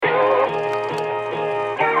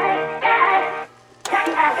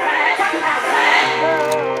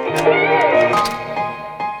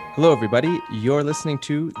Hello, everybody. You're listening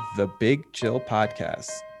to the Big Chill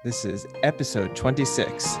Podcast. This is episode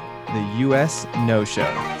 26, the U.S. No Show.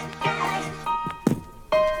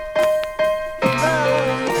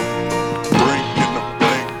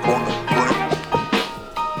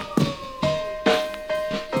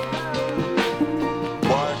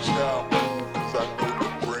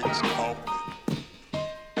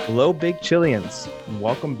 Hello, Big Chillians.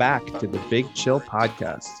 Welcome back to the Big Chill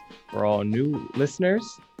Podcast. For all new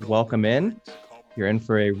listeners, welcome in. You're in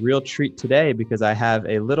for a real treat today because I have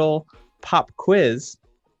a little pop quiz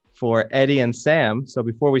for Eddie and Sam. So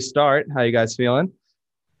before we start, how you guys feeling?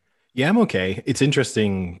 Yeah, I'm okay. It's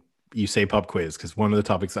interesting you say pop quiz because one of the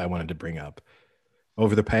topics I wanted to bring up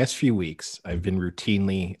over the past few weeks, I've been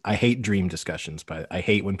I hate dream discussions, but I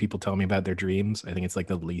hate when people tell me about their dreams. I think it's like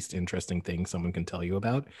the least interesting thing someone can tell you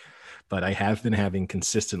about. But I have been having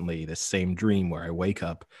consistently this same dream where I wake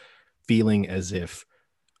up feeling as if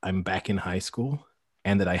I'm back in high school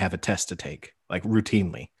and that I have a test to take, like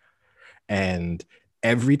routinely. And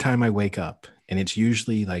every time I wake up, and it's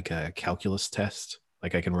usually like a calculus test,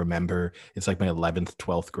 like I can remember, it's like my 11th,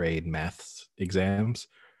 12th grade maths exams.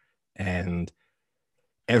 And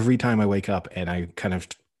every time I wake up and I kind of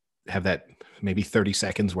have that maybe 30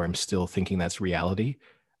 seconds where I'm still thinking that's reality,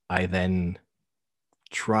 I then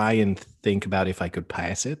try and think about if I could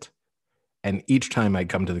pass it. And each time I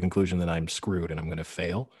come to the conclusion that I'm screwed and I'm going to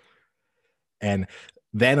fail. And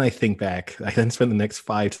then I think back, I then spend the next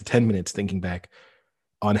 5 to 10 minutes thinking back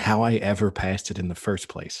on how I ever passed it in the first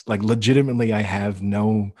place. Like legitimately, I have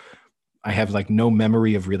like no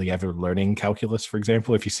memory of really ever learning calculus, for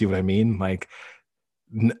example, if you see what I mean. Like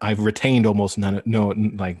I've retained almost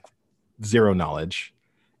zero knowledge,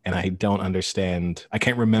 and I don't understand. I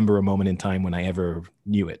can't remember a moment in time when I ever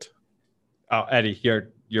knew it. Oh, Eddie,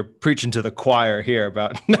 you're preaching to the choir here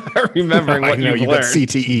about not remembering what you got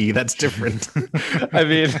CTE. That's different.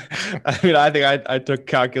 I think I took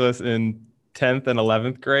calculus in 10th and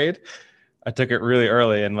 11th grade. I took it really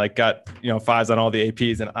early and like got, fives on all the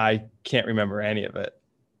APs, and I can't remember any of it.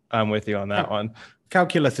 I'm with you on that one.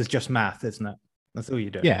 Calculus is just math, isn't it? That's all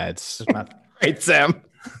you do. Yeah, it's just math. Right, Sam.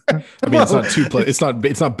 I mean, it's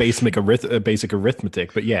not basic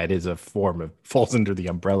arithmetic, but yeah, it is a form of falls under the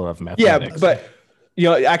umbrella of mathematics. Yeah,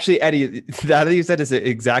 but actually, Eddie, that you said is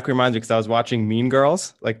exactly reminds me because I was watching Mean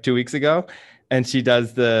Girls like 2 weeks ago, and she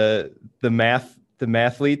does the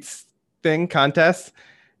mathletes thing contest,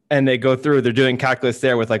 and they go through. They're doing calculus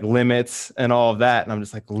there with like limits and all of that, and I'm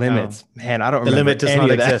just like, limits, man, I don't remember. The limit does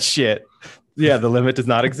not exist. Shit. Yeah, the limit does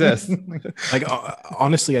not exist. Like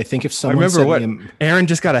honestly, I think if someone Aaron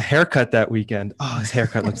just got a haircut that weekend. Oh, his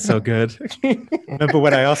haircut looks so good. Remember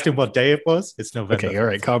when I asked him what day it was? It's November. Okay, all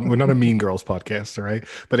right. We're not a Mean Girls podcast, all right?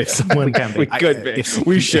 But if someone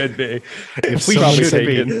we should be.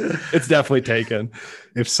 It's definitely taken.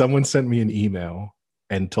 If someone sent me an email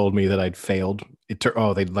and told me that I'd failed,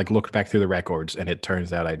 they like looked back through the records and it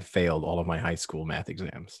turns out I'd failed all of my high school math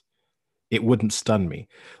exams. It wouldn't stun me.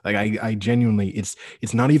 Like I genuinely, it's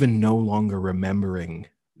not even no longer remembering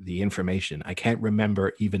the information. I can't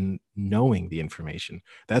remember even knowing the information.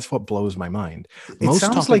 That's what blows my mind. It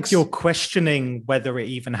sounds like you're questioning whether it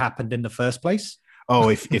even happened in the first place. Oh,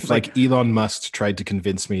 if like Elon Musk tried to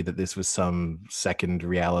convince me that this was some second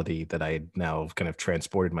reality that I had now kind of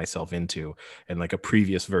transported myself into, and like a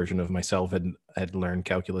previous version of myself had learned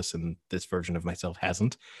calculus and this version of myself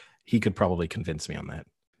hasn't, he could probably convince me on that.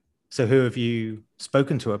 So who have you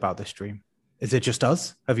spoken to about this dream? Is it just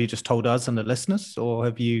us? Have you just told us and the listeners, or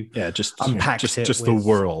have you unpacked the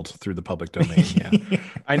world through the public domain? Yeah.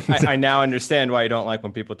 I now understand why you don't like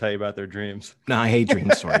when people tell you about their dreams. No, I hate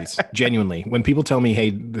dream stories. Genuinely. When people tell me, hey,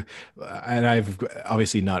 and I've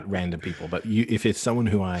obviously not random people, but if it's someone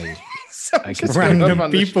who I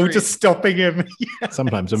random people just stopping him. Yeah.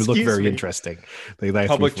 Sometimes it would look very interesting. They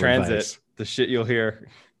public transit, advice. The shit you'll hear.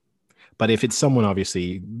 But if it's someone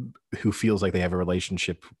obviously who feels like they have a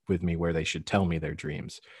relationship with me where they should tell me their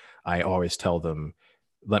dreams, I always tell them,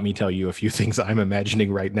 let me tell you a few things I'm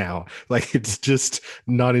imagining right now. Like, it's just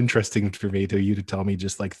not interesting for me to tell me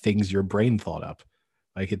just like things your brain thought up.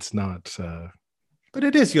 Like, it's not. But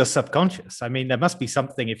it is your subconscious. I mean, there must be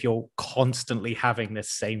something if you're constantly having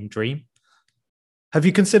this same dream. Have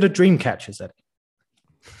you considered dream catchers, Eddie?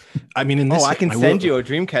 I mean, I can send you a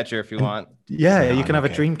dream catcher if you want. Yeah, you can have a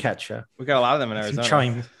dream catcher. We got a lot of them in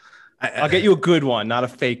Arizona. I'll get you a good one, not a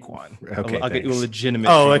fake one. Okay, I'll get you a legitimate.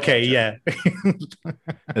 Oh, okay, yeah.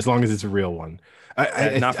 As long as it's a real one.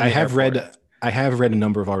 I have read a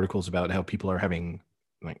number of articles about how people are having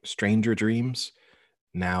like stranger dreams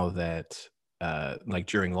now that like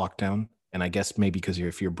during lockdown, And I guess maybe because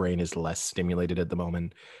if your brain is less stimulated at the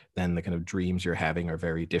moment, then the kind of dreams you're having are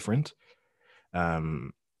very different.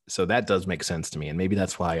 So that does make sense to me. And maybe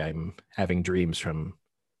that's why I'm having dreams from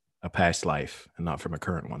a past life and not from a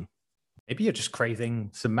current one. Maybe you're just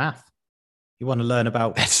craving some math. You want to learn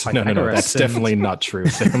about no. That's definitely not true,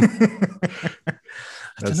 Sam.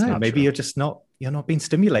 I don't know. Maybe you're not being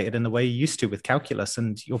stimulated in the way you used to with calculus,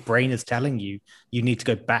 and your brain is telling you need to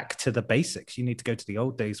go back to the basics. You need to go to the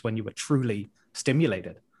old days when you were truly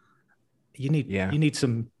stimulated. You need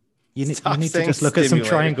to just look at some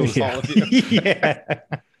triangles. No,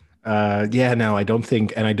 I don't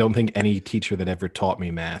think any teacher that ever taught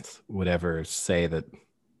me math would ever say that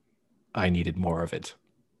I needed more of it.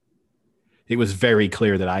 It was very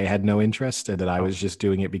clear that I had no interest and that I was just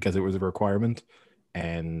doing it because it was a requirement,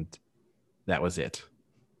 and that was it.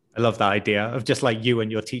 I love that idea of just like you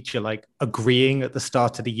and your teacher like agreeing at the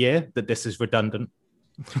start of the year that this is redundant.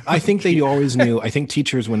 I think they always knew. I think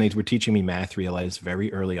teachers, when they were teaching me math, realized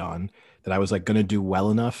very early on that I was like going to do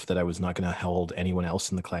well enough that I was not going to hold anyone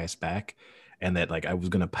else in the class back, and that like I was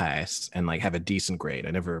going to pass and like have a decent grade.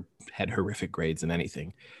 I never had horrific grades in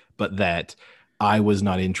anything, but that I was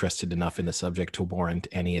not interested enough in the subject to warrant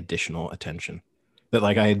any additional attention. That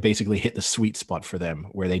like I had basically hit the sweet spot for them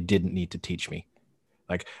where they didn't need to teach me.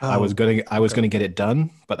 Like I was going to get it done,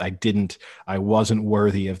 but I wasn't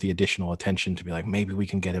worthy of the additional attention to be like, maybe we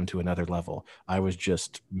can get him to another level. I was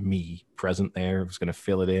just me present there. I was going to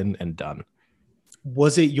fill it in and done.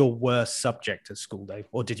 Was it your worst subject at school, Dave?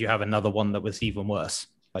 Or did you have another one that was even worse,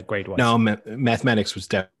 like grade-wise? No, mathematics was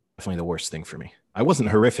definitely the worst thing for me. I wasn't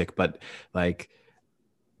horrific, but like,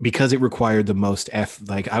 because it required the most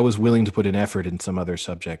like I was willing to put in effort in some other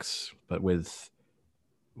subjects, but with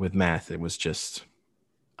math, it was just,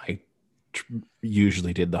 I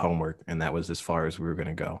usually did the homework, and that was as far as we were going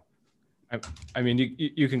to go. I mean,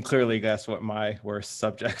 you can clearly guess what my worst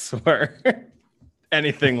subjects were.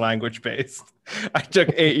 Anything language based. I took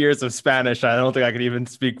 8 years of Spanish. I don't think I could even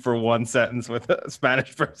speak for one sentence with a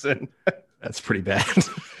Spanish person. That's pretty bad.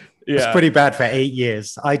 Yeah, it's pretty bad for 8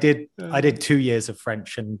 years. I did 2 years of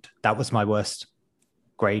French, and that was my worst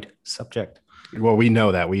grade subject. Well, we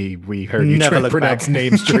know that. We heard you try to pronounce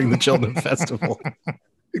names during the Children Festival.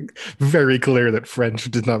 Very clear that French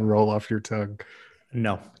did not roll off your tongue.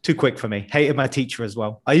 No, too quick for me. Hated my teacher as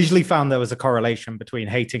well. I usually found there was a correlation between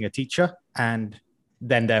hating a teacher and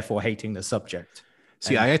then therefore hating the subject.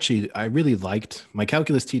 See, I really liked my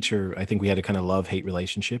calculus teacher. I think we had a kind of love-hate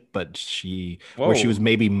relationship, but she was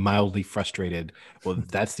maybe mildly frustrated. Well,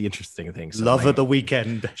 that's the interesting thing. So love of the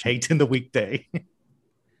weekend, hate in the weekday.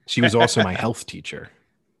 She was also my health teacher.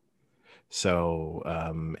 So,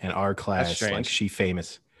 in our class, like she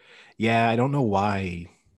famous. Yeah, I don't know why.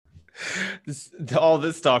 All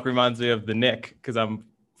this talk reminds me of The Nick, because I'm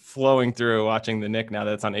flowing through watching The Nick now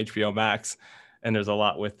that it's on HBO Max, and there's a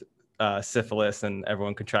lot with syphilis and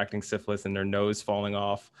everyone contracting syphilis and their nose falling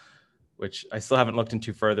off, which I still haven't looked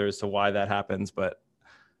into further as to why that happens, but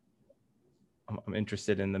I'm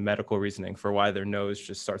interested in the medical reasoning for why their nose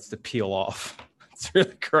just starts to peel off. It's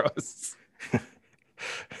really gross.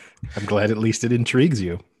 I'm glad at least it intrigues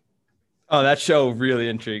you. Oh, that show really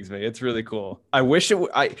intrigues me. It's really cool. I wish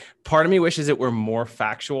part of me wishes it were more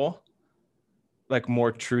factual, like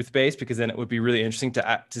more truth-based, because then it would be really interesting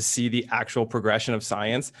to see the actual progression of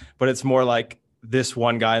science. But it's more like this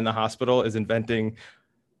one guy in the hospital is inventing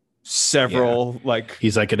several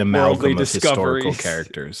he's like an amalgam of historical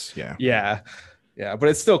characters. Yeah. But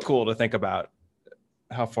it's still cool to think about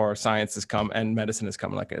how far science has come and medicine has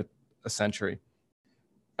come in like a century.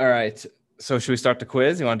 All right. So should we start the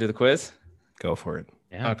quiz? You want to do the quiz? Go for it.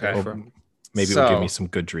 Yeah. Okay. Maybe it'll give me some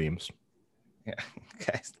good dreams. Yeah.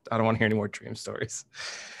 Okay. I don't want to hear any more dream stories.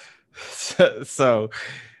 So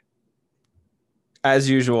as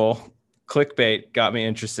usual, clickbait got me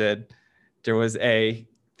interested. There was a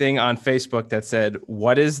thing on Facebook that said,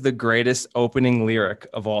 "What is the greatest opening lyric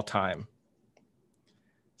of all time?"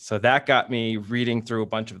 So that got me reading through a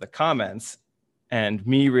bunch of the comments and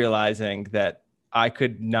me realizing that I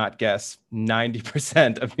could not guess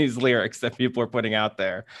 90% of these lyrics that people are putting out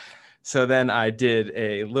there. So then I did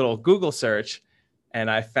a little Google search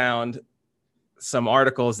and I found some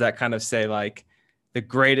articles that kind of say like the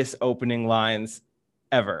greatest opening lines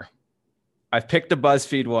ever. I've picked a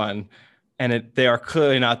BuzzFeed one and they are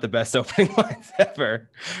clearly not the best opening lines ever,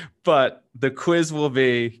 but the quiz will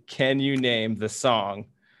be, can you name the song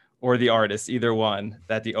or the artist, either one,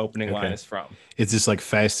 that the opening line is from? Is this like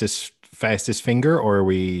fastest finger, or are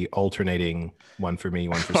we alternating one for me,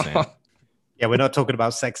 one for Sam? Yeah, we're not talking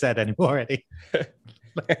about sex ed anymore, Eddie.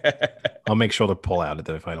 I'll make sure to pull out at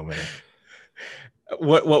the final minute.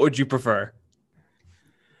 What would you prefer?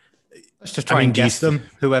 Let's just try and guess them.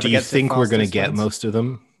 Whoever do you gets think we're going to fastest get wins. most of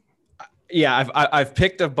them? Yeah, I've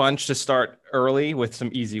picked a bunch to start early with some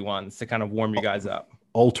easy ones to kind of warm you guys up.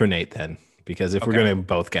 Alternate then, because if we're Okay. going to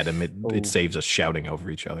both get them, it saves us shouting over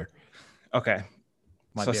each other. Okay.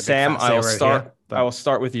 Might So be a big Sam, fat I will zero start. here, but- I will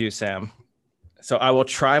start with you, Sam. So I will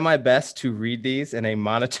try my best to read these in a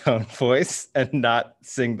monotone voice and not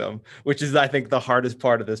sing them, which is, I think, the hardest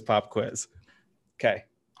part of this pop quiz. Okay.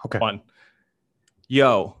 Okay. 1.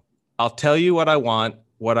 Yo, I'll tell you what I want,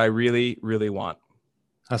 what I really, really want.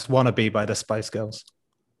 That's Wannabe by the Spice Girls.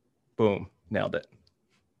 Boom. Nailed it.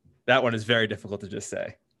 That one is very difficult to just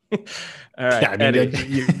say. All right. Yeah, I mean,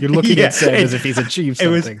 Eddie. you're looking Yeah, at Sam as if he's achieved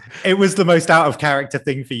something. It was the most out of character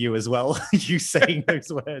thing for you as well. You saying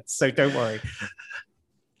those words, so don't worry.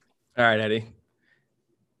 All right, Eddie.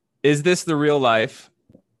 Is this the real life?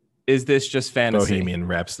 Is this just fantasy? Bohemian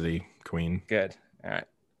Rhapsody, Queen. Good. All right.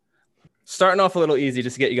 Starting off a little easy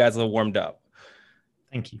just to get you guys a little warmed up.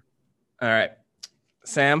 Thank you. All right.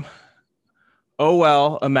 Sam. Oh,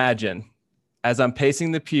 well, imagine as I'm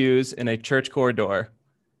pacing the pews in a church corridor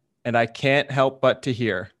and I can't help but to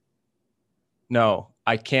hear. No,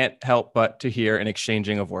 I can't help but to hear an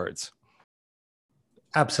exchanging of words.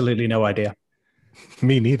 Absolutely no idea.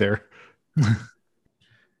 Me neither.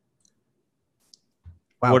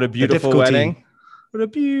 Wow, What a the beautiful difficulty- wedding. What a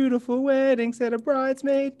beautiful wedding, said a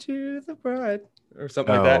bridesmaid to the bride. Or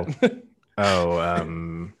something like that.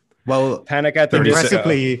 Well, Panic at the 30 Disco.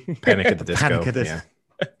 impressively, Panic at the Disco. Panic at the- Yeah.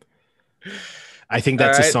 I think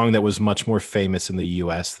that's All a right. song that was much more famous in the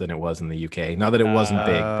US than it was in the UK. Not that it wasn't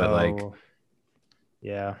big, but like, Oh,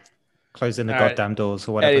 yeah, closing the All right. goddamn doors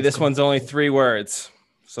or whatever. Eddie, it's this called. one's only 3 words.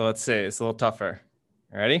 So let's see. It's a little tougher.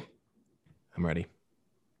 Ready? I'm ready.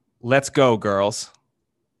 Let's go, girls.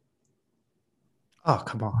 Oh,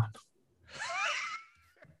 come on.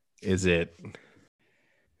 Is it?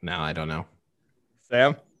 No, I don't know.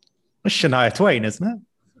 Sam? It's Shania Twain, isn't it?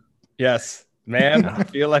 Yes. Man, I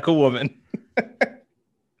feel like a woman.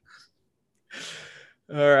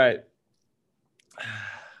 All right.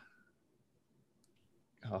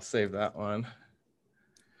 I'll save that one.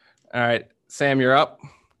 All right. Sam, you're up.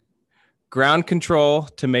 Ground control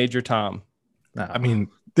to Major Tom. No. I mean,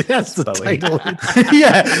 that's the Bowie. title.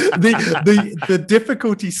 Yeah, the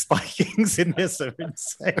difficulty spikings in this are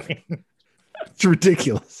insane. It's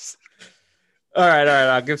ridiculous. All right.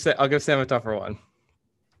 I'll give Sam a tougher one.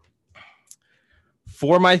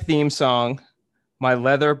 For my theme song, my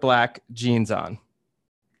leather black jeans on.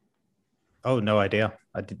 Oh, no idea.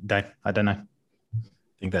 I don't know. I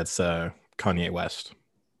think that's Kanye West.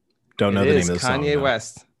 Don't know It the is name of the song. Kanye though.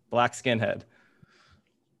 West, Black Skinhead.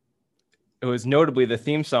 It was notably the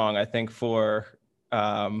theme song, I think, for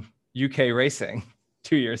UK racing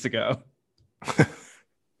 2 years ago.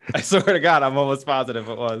 I swear to God, I'm almost positive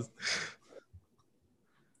it was.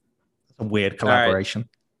 It's a weird collaboration.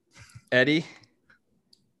 Eddie,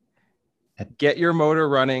 get your motor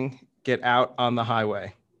running. Get out on the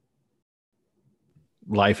highway.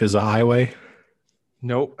 Life is a highway.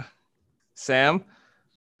 Nope. Sam,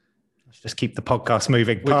 Let's just keep the podcast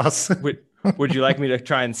moving. Pass. would you like me to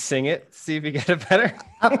try and sing it? See if you get it better?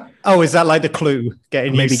 Oh, is that like the clue?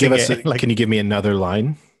 Getting Maybe you give us. sing it, like Can you give me another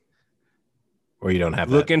line? Or you don't have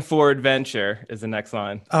that? Looking for adventure is the next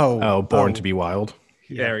line. Oh, Born to Be Wild.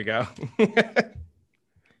 Yeah. There we go.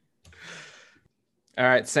 All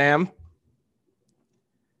right, Sam.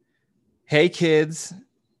 Hey, kids,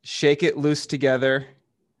 shake it loose together.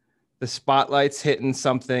 The spotlight's hitting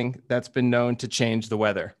something that's been known to change the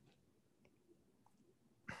weather.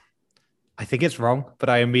 I think it's wrong, but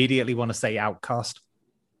I immediately want to say Outcast.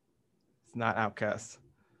 It's not Outcast.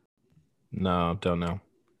 No, don't know.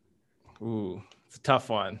 Ooh, it's a tough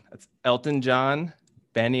one. It's Elton John,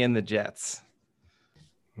 Benny and the Jets.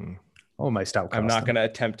 Almost Outcast. I'm not going to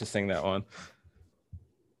attempt to sing that one.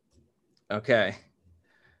 Okay.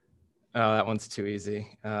 Oh, that one's too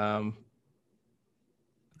easy.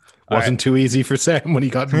 Wasn't too easy for Sam when he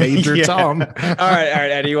got Major Yeah. Tom. All right,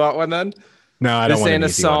 Eddie, you want one then? No, I don't This want ain't an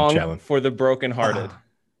a easy one, song Challen. for the brokenhearted.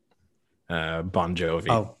 Bon Jovi.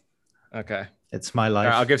 Oh, Okay. it's my All life.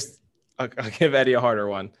 right, I'll give Eddie a harder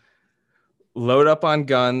one. Load up on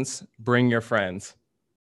guns, bring your friends.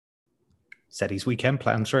 Said his weekend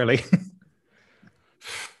plans, really.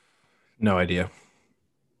 No idea.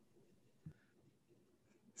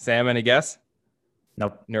 Sam, any guess?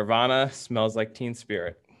 Nope. Nirvana, Smells Like Teen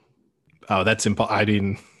Spirit. Oh, that's impossible. I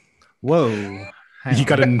mean, Whoa. Hang you on.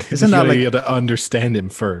 gotta, Isn't that you gotta understand him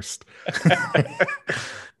first.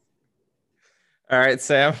 All right,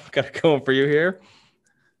 Sam, got a going for you here.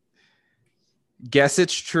 Guess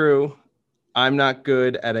it's true. I'm not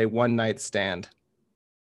good at a one night stand.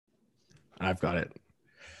 I've got it.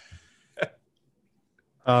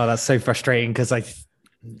 Oh, that's so frustrating because I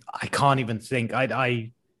can't even think.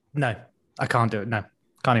 No, I can't do it. No,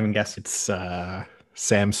 can't even guess. It's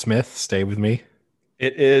Sam Smith, Stay With Me.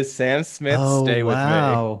 It is Sam Smith, Stay With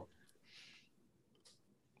Me.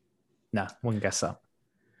 No, wouldn't guess that.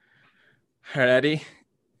 All right, Eddie.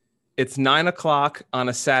 It's 9:00 on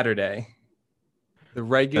a Saturday. The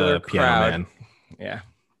regular crowd. Man. Yeah.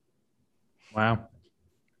 Wow.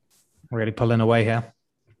 Really pulling away here.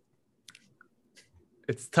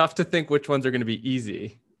 It's tough to think which ones are going to be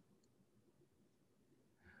easy.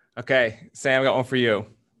 Okay, Sam, I got one for you.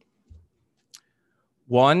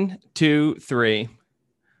 1, 2, 3.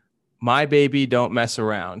 My baby don't mess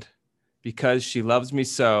around because she loves me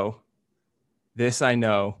so. This I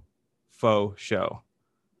know. Faux show.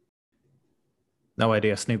 No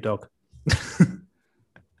idea. Snoop Dogg.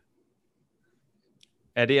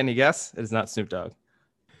 Eddie, any guess? It is not Snoop Dogg.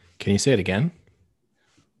 Can you say it again?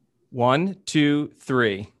 1, 2,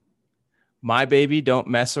 3. My baby don't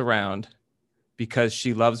mess around because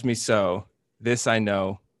she loves me so. This I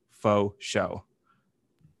know. Faux show.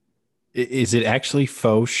 Is it actually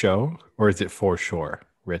faux show or is it for sure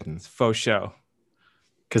written? It's faux show.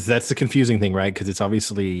 Because that's the confusing thing, right? Because it's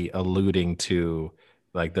obviously alluding to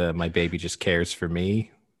like the my baby just cares for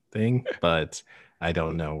me thing, but I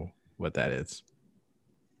don't know what that is.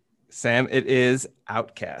 Sam, it is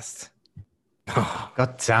Outkast.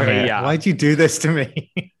 God damn it. Yeah. Why'd you do this to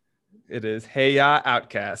me? It is Hey Ya,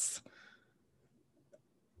 Outkast.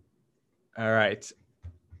 All right.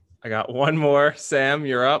 I got one more. Sam,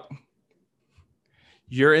 you're up.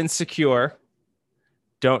 You're insecure.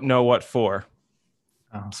 Don't know what for.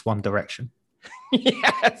 Oh, it's One Direction.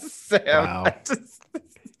 Yes, Sam. Wow.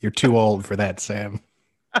 You're too old for that, Sam.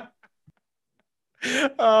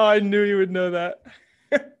 Oh, I knew you would know that.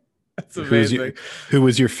 That's amazing. Who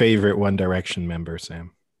was your favorite One Direction member,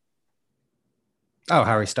 Sam? Oh,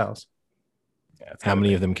 Harry Styles. Yeah, how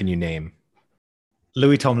many of them can you name?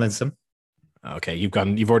 Louis Tomlinson. Okay, you've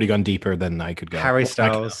already gone deeper than I could go. Harry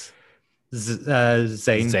Styles.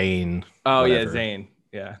 Zayn. Zayn. Oh, whatever. Yeah, Zayn.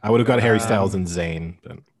 Yeah. I would have got Harry Styles and Zayn.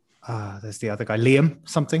 But... there's the other guy. Liam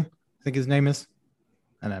something, I think his name is.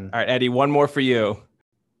 And then... All right, Eddie, one more for you.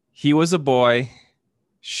 He was a boy.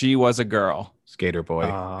 She was a girl. Skater Boy.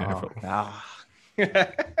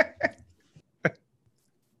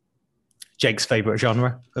 Jake's favorite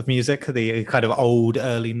genre of music, the kind of old,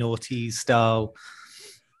 early noughties style.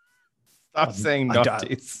 Stop saying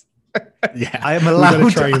noughties. Yeah, I am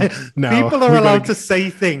allowed to. No, people are allowed to say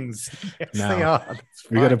things. Yes, no. They are.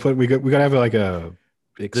 We gotta have like a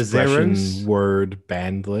expression word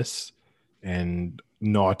band list, and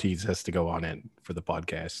naughties has to go on it for the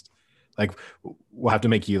podcast. Like we'll have to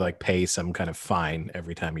make you like pay some kind of fine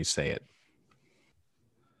every time you say it.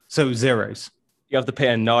 So zeros. You have to pay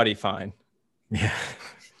a naughty fine. Yeah.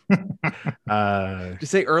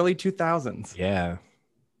 Just say early 2000s. Yeah.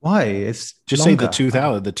 Why? It's just longer. Say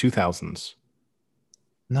the 2000s.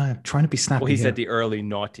 No, I'm trying to be snappy. Well, he said the early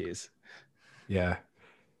noughties. Yeah.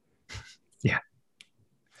 Yeah.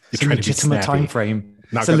 It's a legitimate time frame.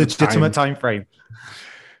 It's a legitimate time frame.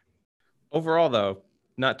 Overall, though,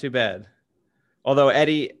 not too bad. Although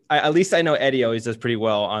Eddie, at least I know Eddie always does pretty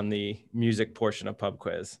well on the music portion of Pub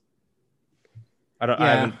Quiz. I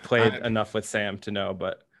haven't played enough with Sam to know,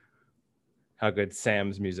 but how good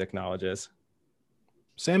Sam's music knowledge is.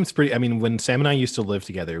 Sam's pretty. I mean, when Sam and I used to live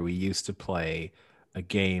together, we used to play a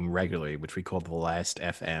game regularly, which we called the Last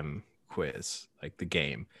FM quiz, like the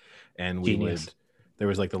game. And there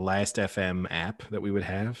was like the Last FM app that we would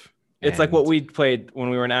have. It's like what we played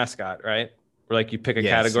when we were in Ascot, right? Where like you pick a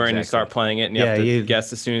category and you start playing it and you have to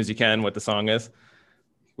guess as soon as you can what the song is,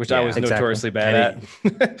 which I was notoriously bad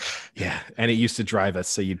at. Yeah. And it used to drive us.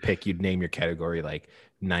 So you'd name your category like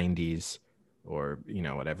 90s or,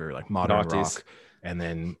 whatever, like modern rock. And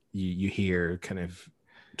then you hear kind of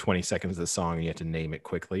 20 seconds of the song and you have to name it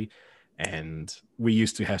quickly. And we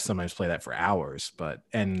used to have sometimes play that for hours,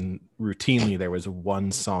 and routinely there was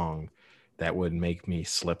one song that would make me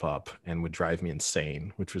slip up and would drive me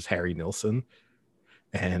insane, which was Harry Nilsson.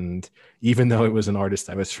 And even though it was an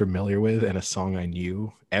artist I was familiar with and a song I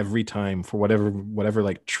knew, every time for whatever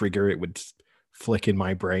like trigger it would flick in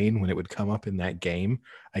my brain when it would come up in that game,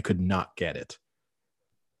 I could not get it.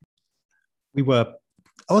 We were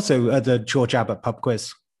also at the George Abbott Pub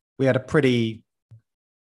Quiz. We had a pretty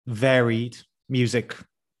varied music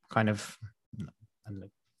kind of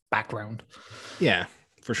background. Yeah,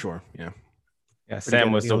 for sure. Yeah. Yeah,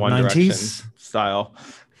 Sam was the One Direction style.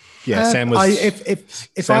 Yeah, Sam was. If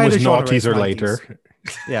Sam was noughties or later.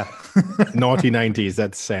 Yeah. Naughty 90s.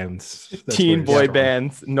 That sounds. Teen boy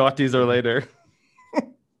bands. Naughties or later.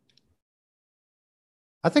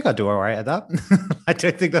 I think I do all right at that. I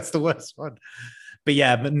don't think that's the worst one. But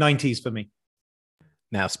yeah, 90s for me.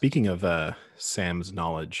 Now, speaking of Sam's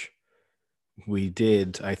knowledge,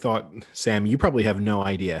 I thought, Sam, you probably have no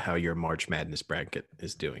idea how your March Madness bracket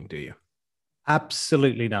is doing, do you?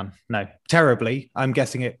 Absolutely none. No, terribly. I'm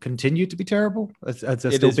guessing it continued to be terrible. Has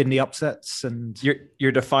there still been the upsets? And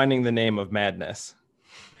you're defining the name of madness.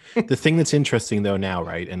 The thing that's interesting though now,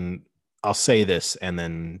 right? And I'll say this, and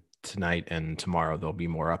then tonight and tomorrow there'll be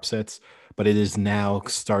more upsets, but it is now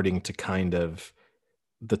starting to kind of,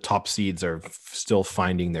 the top seeds are still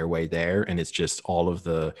finding their way there, and it's just all of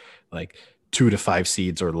the like 2 to 5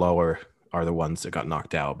 seeds or lower are the ones that got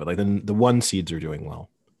knocked out, but like then the 1 seeds are doing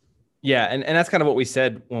well. Yeah, and that's kind of what we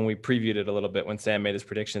said when we previewed it a little bit when Sam made his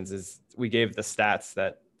predictions, is we gave the stats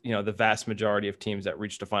that, you know, the vast majority of teams that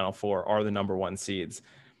reach the Final Four are the number 1 seeds.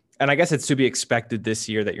 And I guess it's to be expected this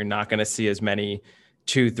year that you're not going to see as many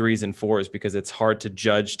 2, 3s, and 4s, because it's hard to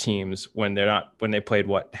judge teams when they played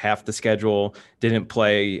half the schedule, didn't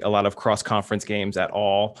play a lot of cross-conference games at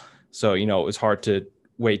all. So, you know, it was hard to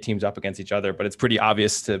weigh teams up against each other, but it's pretty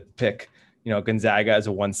obvious to pick, you know, Gonzaga as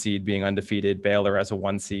a 1 seed being undefeated, Baylor as a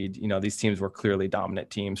 1 seed. You know, these teams were clearly dominant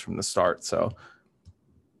teams from the start. So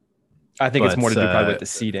I think it's more to do probably with the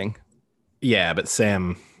seeding. Yeah, but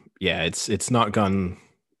Sam, yeah, it's not gone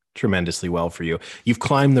tremendously well for you. You've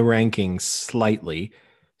climbed the rankings slightly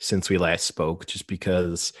since we last spoke, just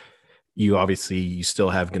because you still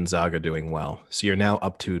have Gonzaga doing well. So you're now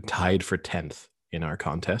up to tied for 10th in our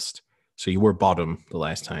contest. So you were bottom the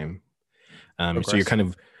last time. So you're kind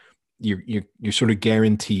of, you're sort of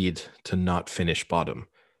guaranteed to not finish bottom.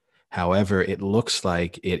 However, it looks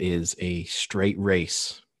like it is a straight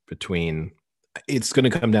race between, it's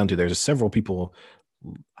going to come down to, there's several people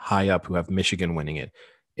high up who have Michigan winning it.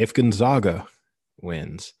 If Gonzaga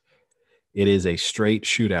wins, it is a straight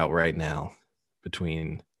shootout right now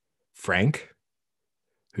between Frank,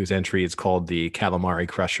 whose entry is called the Calamari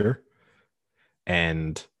Crusher,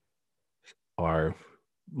 and our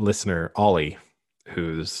listener, Ollie,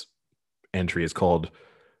 whose entry is called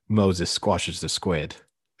Moses Squashes the Squid.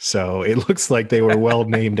 So it looks like they were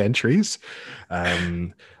well-named entries.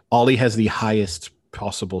 Ollie has the highest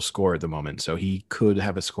possible score at the moment, so he could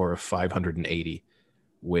have a score of 580,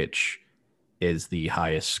 which is the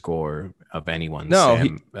highest score of anyone. No,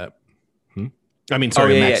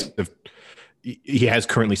 he has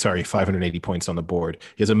currently, 580 points on the board.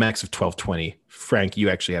 He has a max of 1220. Frank, you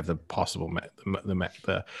actually have the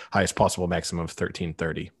highest possible maximum of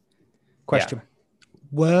 1330. Question. Yeah.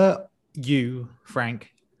 Were you,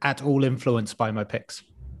 Frank, at all influenced by my picks?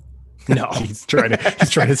 No. he's trying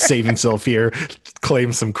to save himself here,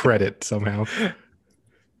 claim some credit somehow.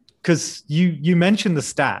 Because you mentioned the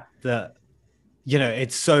stat that, you know,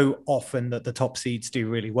 it's so often that the top seeds do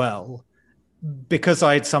really well. Because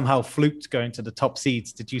I had somehow fluked going to the top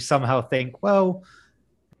seeds, did you somehow think, well,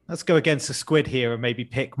 let's go against the squid here and maybe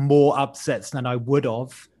pick more upsets than I would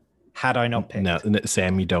have had I not picked? No,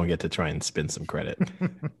 Sam, you don't get to try and spin some credit.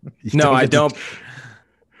 No, I don't.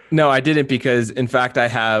 No, I didn't, because in fact I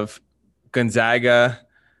have Gonzaga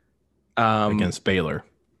against Baylor.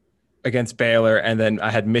 And then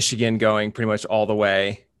I had Michigan going pretty much all the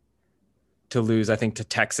way to lose, I think, to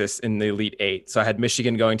Texas in the Elite Eight. So I had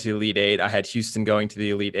Michigan going to the Elite Eight. I had Houston going to the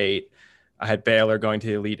Elite Eight. I had Baylor going to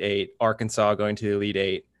the Elite Eight. Arkansas going to the Elite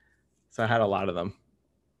Eight. So I had a lot of them.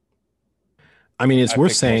 I mean, it's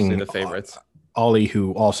worth saying the favorites. Ollie,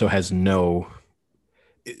 who also has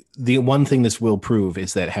the one thing this will prove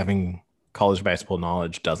is that having college basketball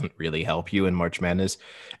knowledge doesn't really help you in March Madness.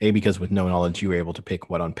 Because with no knowledge, you were able to pick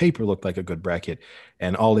what on paper looked like a good bracket.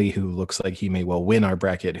 And Ollie, who looks like he may well win our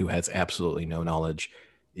bracket, who has absolutely no knowledge,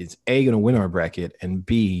 is A, going to win our bracket, and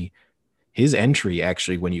B, his entry,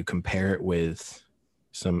 actually, when you compare it with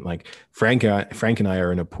some, like Frank and I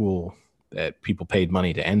are in a pool that people paid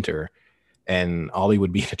money to enter, and Ollie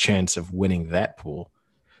would be a chance of winning that pool.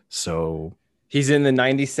 So he's in the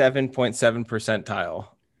 97.7 percentile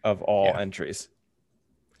of all entries.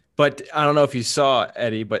 But I don't know if you saw,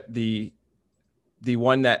 Eddie, but the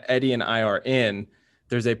one that Eddie and I are in,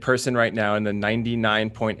 there's a person right now in the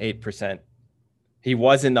 99.8%. He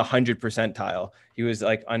was in the 100 percentile. He was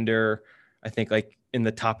like under, I think, like in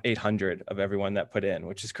the top 800 of everyone that put in,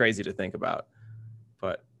 which is crazy to think about.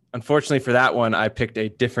 But unfortunately for that one, I picked a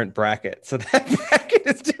different bracket. So that bracket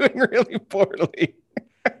is doing really poorly.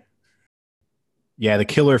 Yeah, the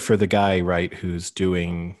killer for the guy, right, who's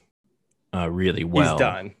doing really well. He's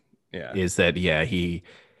done. Yeah. Is that, he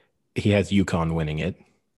has UConn winning it.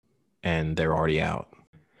 and they're already out,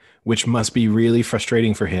 which must be really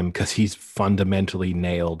frustrating for him because he's fundamentally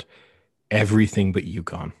nailed everything but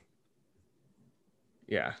UConn.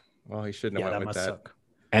 Yeah. Well, he shouldn't have went with that. Suck.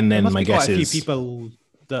 And then my guess is quite a few people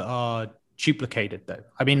that are duplicated, though.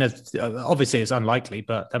 I mean, obviously it's unlikely,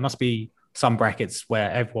 but there must be some brackets where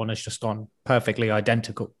everyone has just gone perfectly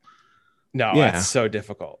identical. No, that's so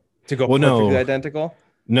difficult to go perfectly identical.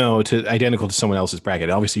 No, to identical to someone else's bracket.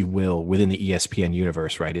 It obviously will within the ESPN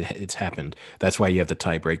universe, right? It's happened. That's why you have the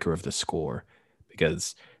tiebreaker of the score,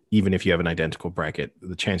 because even if you have an identical bracket,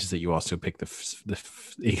 the chances that you also pick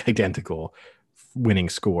the identical winning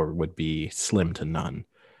score would be slim to none.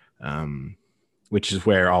 Which is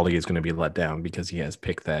where Ollie is going to be let down because he has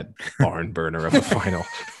picked that barn burner of a final.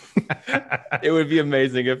 It would be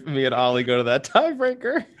amazing if me and Ollie go to that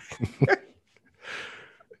tiebreaker.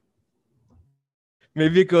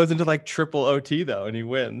 Maybe it goes into like triple OT though, and he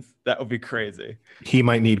wins. That would be crazy. He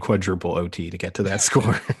might need quadruple OT to get to that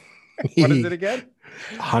score. What is it again?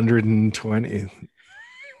 120.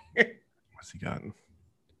 What's he got?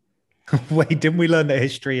 Wait, didn't we learn that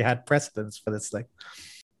history had precedence for this thing?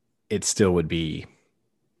 It still would be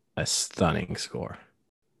a stunning score.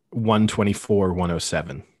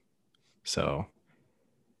 124-107. So,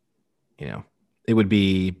 it would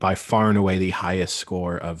be by far and away the highest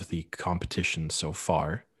score of the competition so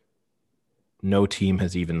far. No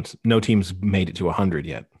team's made it to 100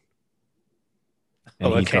 yet.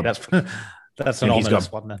 And okay, that's an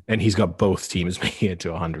ominous one then. And he's got both teams making it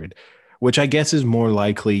to 100, which I guess is more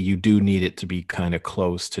likely. You do need it to be kind of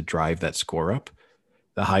close to drive that score up.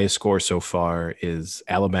 The highest score so far is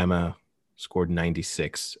Alabama scored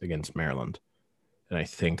 96 against Maryland. And I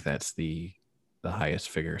think that's the highest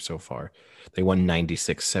figure so far. They won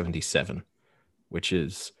 96-77, which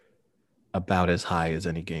is about as high as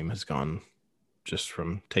any game has gone just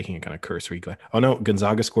from taking a kind of cursory glance. Oh, no,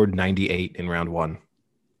 Gonzaga scored 98 in round one.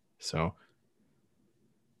 So.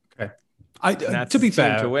 Okay. To be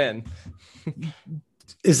fair, to win.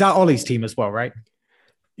 Is that Ollie's team as well, right?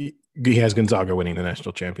 He has Gonzaga winning the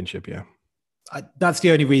national championship, yeah. That's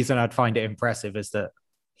the only reason I'd find it impressive is that,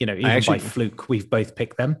 even by fluke, we've both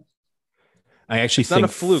picked them. I actually think not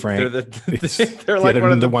a fluke. They're they're like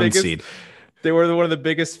one of the one biggest, seed. They were one of the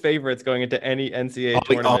biggest favorites going into any NCAA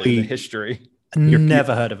tournament in history.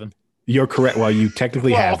 Never heard of them. You're correct. Well, you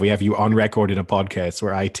technically have. We have you on record in a podcast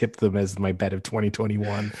where I tipped them as my bet of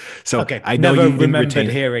 2021. So okay, I know never you remembered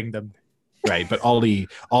hearing them. Right, but Ollie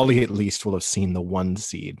at least will have seen the one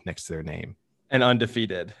seed next to their name. And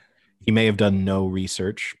undefeated. He may have done no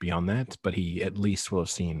research beyond that, but he at least will have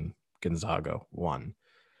seen Gonzaga won.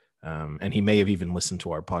 And he may have even listened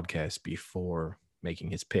to our podcast before making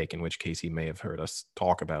his pick, in which case he may have heard us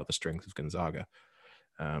talk about the strength of Gonzaga.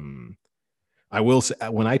 I will say,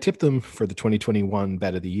 when I tipped them for the 2021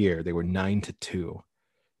 bet of the year, they were 9-2.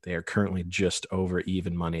 They are currently just over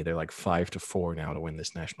even money. They're like 5-4 now to win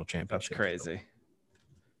this national championship. That's crazy.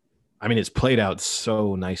 I mean, it's played out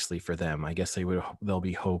so nicely for them. I guess they'll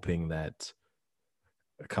be hoping that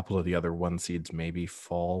a couple of the other one seeds maybe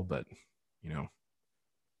fall, but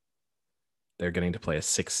they're getting to play a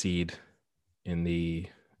 6 seed in the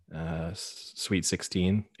Sweet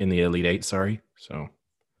 16 in the Elite 8. Sorry, so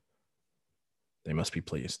they must be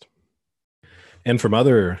pleased. And from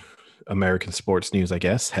other American sports news, I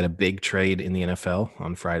guess, had a big trade in the NFL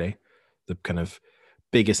on Friday, the kind of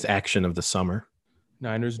biggest action of the summer.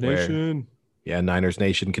 Niners Nation. Niners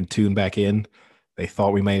Nation can tune back in. They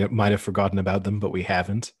thought we might have forgotten about them, but we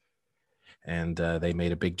haven't. And they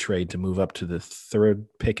made a big trade to move up to the 3rd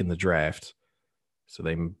pick in the draft. So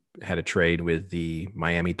they had a trade with the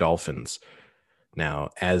Miami Dolphins. Now,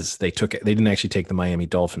 as they didn't actually take the Miami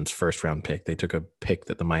Dolphins first round pick. They took a pick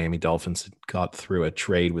that the Miami Dolphins got through a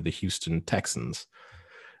trade with the Houston Texans.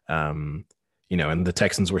 And the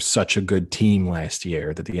Texans were such a good team last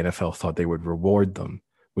year that the NFL thought they would reward them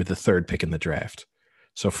with the 3rd pick in the draft.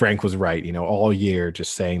 So Frank was right, all year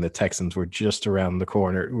just saying the Texans were just around the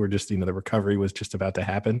corner. The recovery was just about to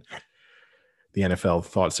happen. The NFL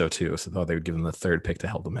thought so too. So thought they would give them the 3rd pick to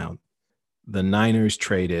help them out. The Niners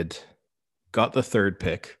got the 3rd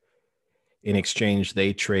pick. In exchange,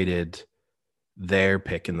 they traded their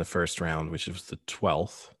pick in the first round, which was the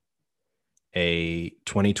 12th, a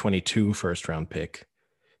 2022 first round pick,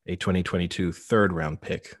 a 2022 3rd round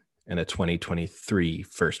pick, and a 2023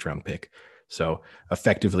 first round pick. So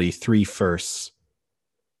effectively 3 firsts,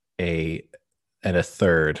 and a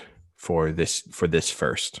 3rd for this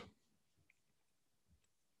first,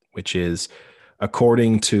 which is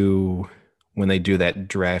according to when they do that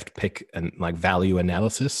draft pick and like value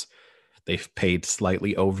analysis, they've paid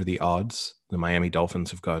slightly over the odds. The Miami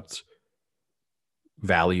Dolphins have got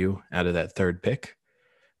value out of that third pick.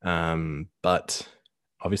 But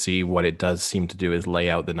obviously what it does seem to do is lay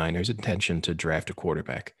out the Niners' intention to draft a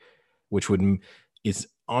quarterback, which is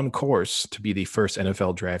on course to be the first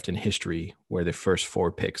NFL draft in history where the first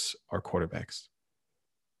 4 picks are quarterbacks.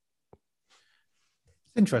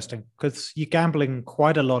 Interesting, because you're gambling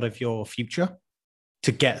quite a lot of your future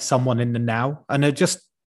to get someone in the now. And just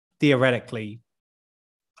theoretically,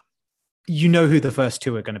 you know who the first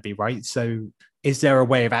 2 are going to be, right? So is there a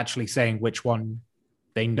way of actually saying which one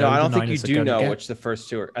they know? No, I don't think you do know which the first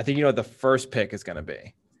 2 are. I think you know what the first pick is going to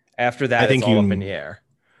be. After that, it's all up in the air.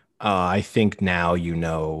 I think now you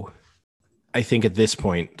know. I think at this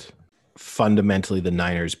point, fundamentally, the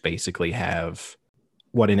Niners basically have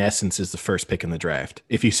what in essence is the first pick in the draft.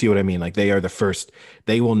 If you see what I mean, like they are the first,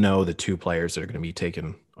 they will know the 2 players that are going to be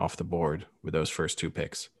taken off the board with those first 2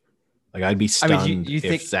 picks. Like I'd be stunned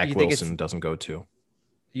if Zach Wilson doesn't go 2.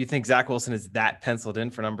 You think Zach Wilson is that penciled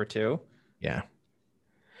in for number 2? Yeah.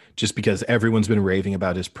 Just because everyone's been raving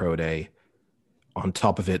about his pro day. On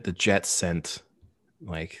top of it, the Jets sent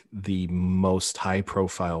like the most high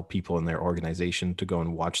profile people in their organization to go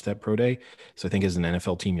and watch that pro day. So I think as an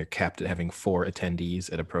NFL team, you're capped at having 4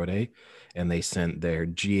 attendees at a pro day. And they sent their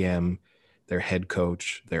GM, their head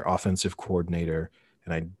coach, their offensive coordinator,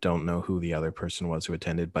 and I don't know who the other person was who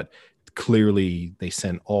attended, but clearly they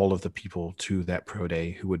sent all of the people to that pro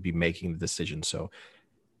day who would be making the decision. So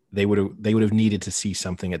they would have needed to see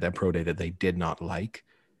something at that pro day that they did not like.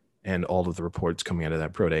 And all of the reports coming out of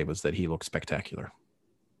that pro day was that he looked spectacular.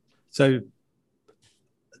 So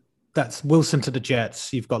that's Wilson to the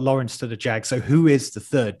Jets. You've got Lawrence to the Jags. So who is the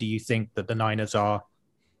third, do you think, that the Niners are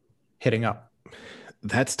hitting up?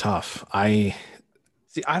 That's tough. I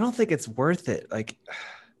don't think it's worth it. Like,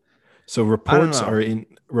 so reports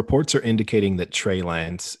are indicating that Trey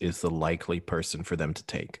Lance is the likely person for them to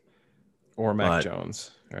take. Or Mac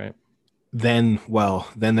Jones, right? Then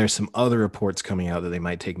there's some other reports coming out that they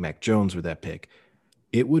might take Mac Jones with that pick.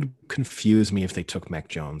 It would confuse me if they took Mac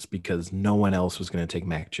Jones because no one else was going to take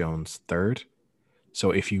Mac Jones third.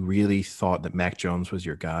 So if you really thought that Mac Jones was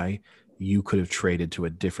your guy, you could have traded to a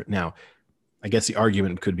different. Now, I guess the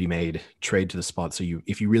argument could be made, trade to the spot. So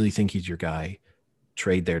if you really think he's your guy,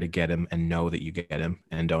 trade there to get him and know that you get him,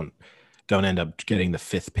 and don't end up getting the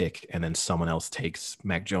 5th pick and then someone else takes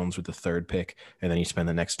Mac Jones with the 3rd pick. And then you spend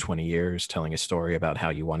the next 20 years telling a story about how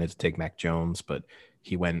you wanted to take Mac Jones, but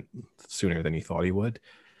he went sooner than you thought he would.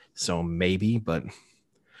 So maybe, but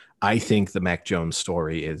I think the Mac Jones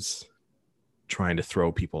story is trying to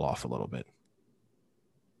throw people off a little bit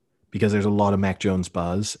because there's a lot of Mac Jones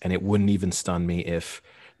buzz, and it wouldn't even stun me if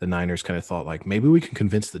the Niners kind of thought like, maybe we can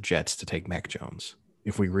convince the Jets to take Mac Jones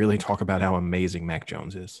if we really talk about how amazing Mac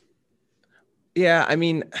Jones is. Yeah, I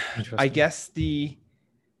mean, I guess the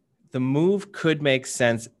move could make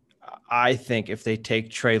sense, I think, if they take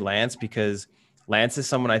Trey Lance, because Lance is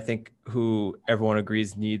someone I think who everyone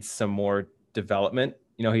agrees needs some more development.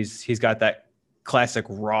 You know, he's got that classic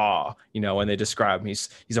raw, you know, when they describe him, he's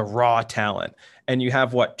a raw talent. And you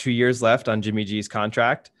have 2 years left on Jimmy G's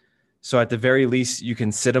contract. So at the very least, you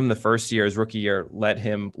can sit him the first year, his rookie year, let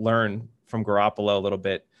him learn from Garoppolo a little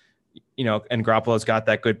bit, you know, and Garoppolo's got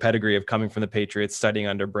that good pedigree of coming from the Patriots, studying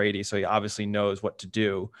under Brady. So he obviously knows what to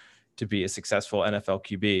do to be a successful NFL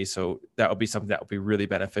QB. So that would be something that would be really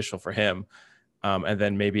beneficial for him. And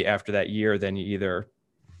then maybe after that year, then you either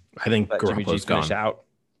I think Garoppolo's gone. Out.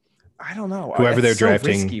 I don't know. Whoever they're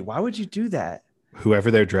drafting, risky. Why would you do that? Whoever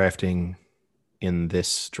they're drafting in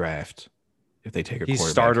this draft, if they take a quarterback,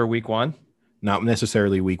 starter week 1, not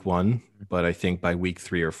necessarily week 1, but I think by week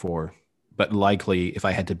 3 or 4. But likely, if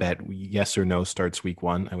I had to bet yes or no starts week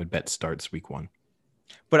 1, I would bet starts week 1.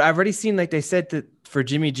 But I've already seen, like they said, that for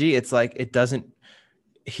Jimmy G, it's like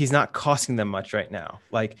he's not costing them much right now.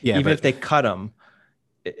 Like even if they cut him,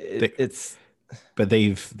 it's. But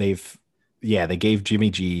they gave Jimmy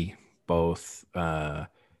G both the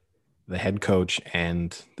head coach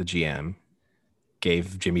and the GM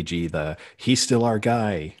gave Jimmy G the "he's still our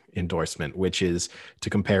guy" endorsement, which is to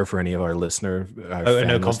compare for any of our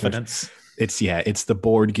no confidence. It's the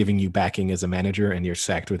board giving you backing as a manager, and you're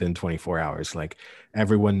sacked within 24 hours. Like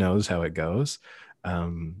everyone knows how it goes.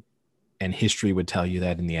 And history would tell you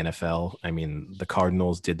that in the NFL. I mean, the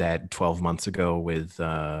Cardinals did that 12 months ago with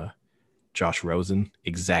Josh Rosen.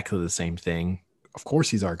 Exactly the same thing. Of course,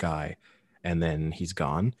 he's our guy. And then he's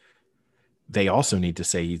gone. They also need to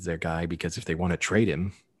say he's their guy because if they want to trade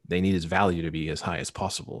him, they need his value to be as high as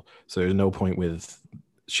possible. So there's no point with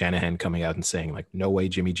Shanahan coming out and saying, like, no way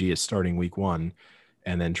Jimmy G is starting week 1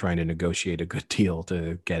 and then trying to negotiate a good deal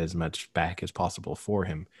to get as much back as possible for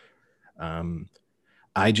him.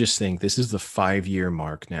 I just think this is the 5-year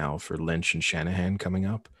mark now for Lynch and Shanahan coming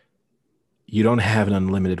up. You don't have an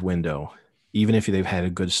unlimited window. Even if they've had a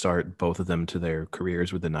good start, both of them, to their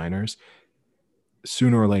careers with the Niners,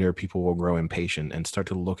 sooner or later, people will grow impatient and start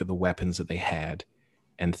to look at the weapons that they had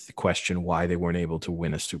and question why they weren't able to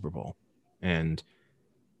win a Super Bowl. And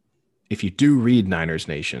if you do read Niners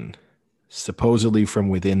Nation, supposedly from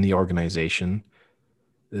within the organization,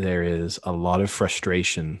 there is a lot of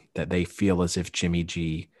frustration that they feel as if Jimmy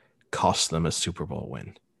G cost them a Super Bowl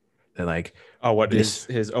win. They're like, oh, what is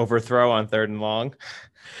his overthrow on 3rd and long?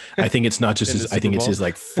 I think it's not just his, I think it's his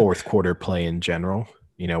like fourth quarter play in general,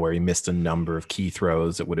 you know, where he missed a number of key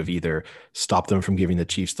throws that would have either stopped them from giving the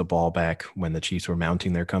Chiefs the ball back when the Chiefs were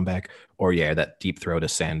mounting their comeback, or that deep throw to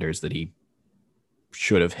Sanders that he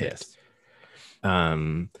should have hit.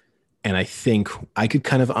 Yes. And I think I could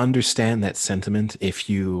kind of understand that sentiment if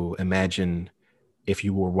you imagine if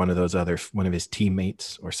you were one of his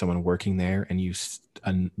teammates or someone working there,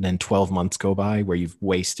 and then 12 months go by where you've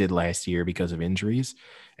wasted last year because of injuries,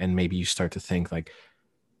 and maybe you start to think like,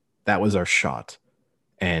 that was our shot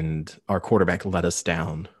and our quarterback let us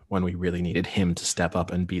down when we really needed him to step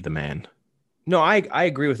up and be the man. No, I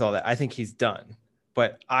agree with all that. I think he's done,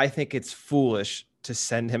 but I think it's foolish to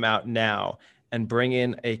send him out now and bring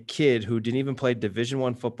in a kid who didn't even play Division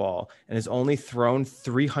I football and has only thrown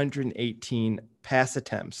 318 pass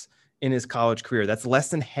attempts in his college career. That's less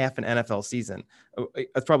than half an NFL season.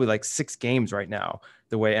 That's probably like 6 games right now,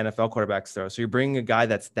 the way NFL quarterbacks throw. So you're bringing a guy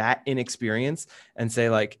that's that inexperienced and say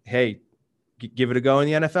like, hey, give it a go in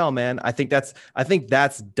the NFL, man. I think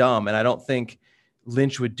that's dumb. And I don't think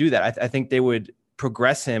Lynch would do that. I think they would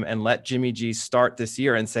progress him and let Jimmy G start this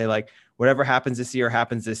year and say like, whatever happens this year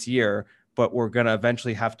happens this year, but we're going to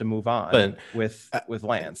eventually have to move on with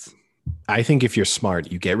Lance. I think if you're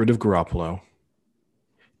smart, you get rid of Garoppolo,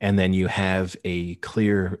 and then you have a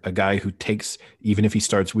guy who takes, even if he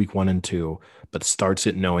starts week 1 and 2, but starts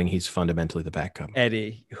it knowing he's fundamentally the backup.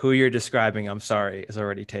 Eddie, who you're describing, I'm sorry, is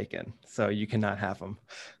already taken. So you cannot have him.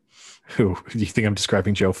 Who? Do you think I'm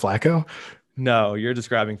describing Joe Flacco? No, you're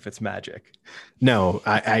describing Fitzmagic. No,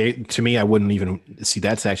 to me, I wouldn't even see.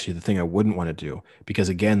 That's actually the thing I wouldn't want to do, because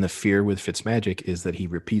again, the fear with Fitzmagic is that he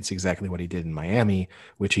repeats exactly what he did in Miami,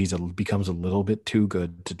 which becomes a little bit too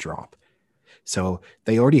good to drop. So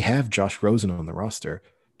they already have Josh Rosen on the roster.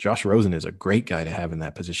 Josh Rosen is a great guy to have in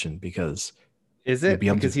that position because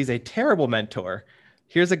because he's a terrible mentor.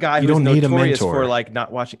 Here's a guy who's notorious for like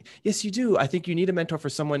not watching. Yes, you do. I think you need a mentor for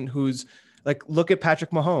someone who's like, look at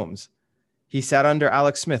Patrick Mahomes. He sat under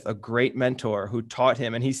Alex Smith, a great mentor who taught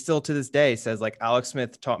him. And he still to this day says like, Alex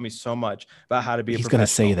Smith taught me so much about how to be a professional.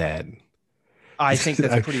 He's going to say that. I think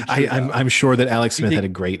that's pretty true. I'm sure that Alex Smith had a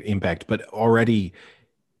great impact, but already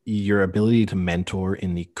your ability to mentor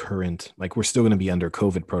in the current, like we're still going to be under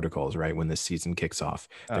COVID protocols, right? When this season kicks off,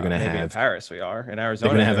 they're going to have in Paris. We are in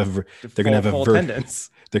Arizona. They're going to have attendance.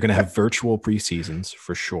 They're going to have virtual preseasons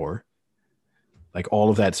for sure. Like all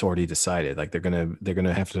of that's already decided. Like they're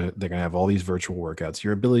gonna have all these virtual workouts.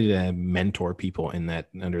 Your ability to mentor people in that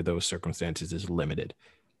under those circumstances is limited.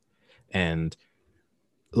 And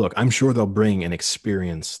look, I'm sure they'll bring an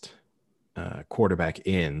experienced quarterback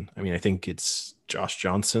in. I mean, I think it's Josh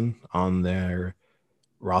Johnson on their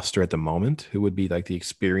roster at the moment who would be like the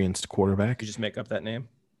experienced quarterback. You just make up that name?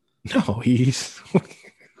 No, what are you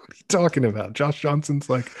talking about? Josh Johnson's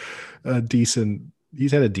like a decent.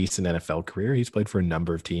 He's had a decent NFL career. He's played for a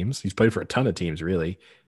number of teams. He's played for a ton of teams, really.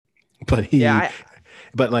 But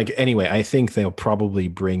anyway, I think they'll probably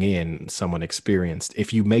bring in someone experienced.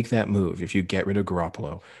 If you make that move, if you get rid of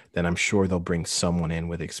Garoppolo, then I'm sure they'll bring someone in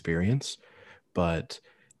with experience. But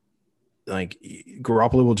like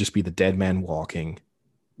Garoppolo will just be the dead man walking.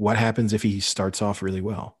 What happens if he starts off really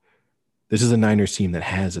well? This is a Niners team that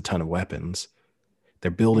has a ton of weapons.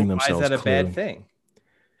 They're building themselves. Why is that a bad thing?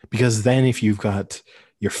 Because then if you're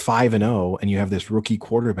 5-0 and you have this rookie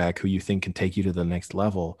quarterback who you think can take you to the next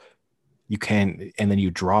level, you can, and then you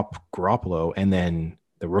drop Garoppolo and then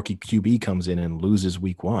the rookie QB comes in and loses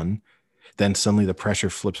week 1, then suddenly the pressure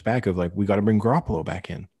flips back of like, we got to bring Garoppolo back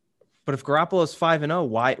in. But if Garoppolo is 5-0,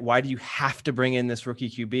 why do you have to bring in this rookie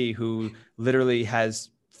QB who literally has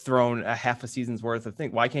thrown a half a season's worth of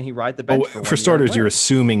things? Why can't he ride the bench? For starters, you're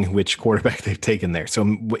assuming which quarterback they've taken there.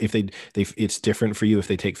 So if they it's different for you if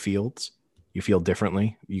they take Fields. You feel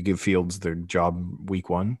differently. You give Fields their job week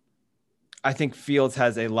 1. I think Fields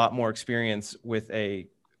has a lot more experience with a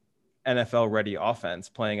NFL ready offense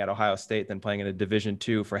playing at Ohio State than playing in a Division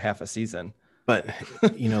II for half a season. But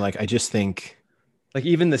like I just think like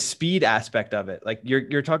even the speed aspect of it, like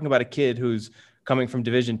you're talking about a kid who's coming from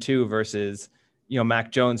Division II versus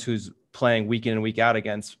Mac Jones, who's playing week in and week out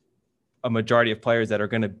against a majority of players that are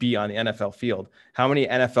going to be on the NFL field. How many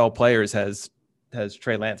NFL players has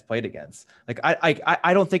Trey Lance played against? Like,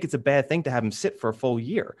 I don't think it's a bad thing to have him sit for a full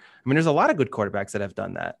year. I mean, there's a lot of good quarterbacks that have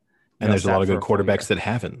done that. And there's a lot of good quarterbacks that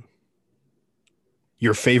haven't.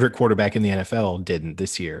 Your favorite quarterback in the NFL didn't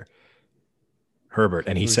this year. Herbert,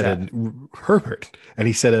 and he set a Herbert, and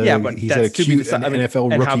he set a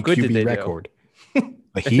NFL rookie QB record.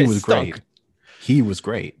 Like, he was great. He was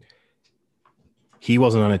great. He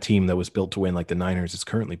wasn't on a team that was built to win like the Niners is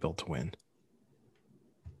currently built to win.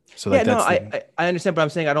 So I understand, but I'm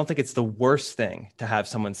saying I don't think it's the worst thing to have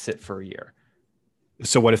someone sit for a year.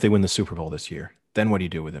 So what if they win the Super Bowl this year? Then what do you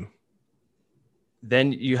do with him?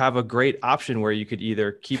 Then you have a great option where you could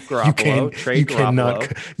either keep Garoppolo, trade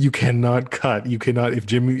Garoppolo. You cannot cut. You cannot. If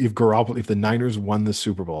the Niners won the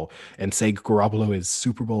Super Bowl and say Garoppolo is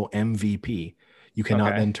Super Bowl MVP, you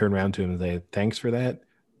cannot then turn around to him and say, thanks for that.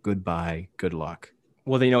 Goodbye. Good luck.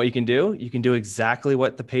 Well, then you know what you can do? You can do exactly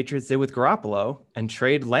what the Patriots did with Garoppolo and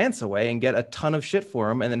trade Lance away and get a ton of shit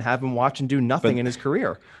for him and then have him watch and do nothing in his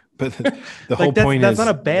career. But the whole point is... That's not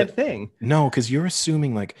a bad thing. No, because you're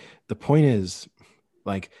assuming, like, the point is,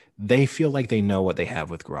 like, they feel like they know what they have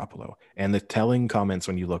with Garoppolo. And the telling comments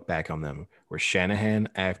when you look back on them were Shanahan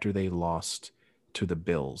after they lost to the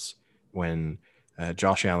Bills when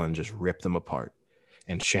Josh Allen just ripped them apart.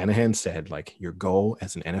 And Shanahan said, like, your goal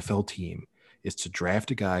as an NFL team is to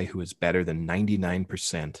draft a guy who is better than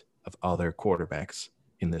 99% of other quarterbacks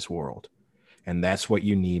in this world. And that's what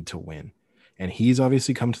you need to win. And he's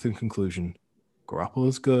obviously come to the conclusion, Garoppolo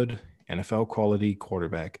is good, NFL quality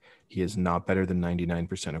quarterback. He is not better than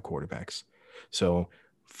 99% of quarterbacks. So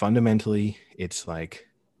fundamentally, it's like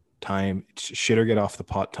time, it's shit or get off the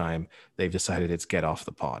pot time. They've decided it's get off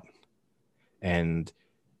the pot. And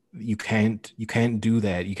you can't do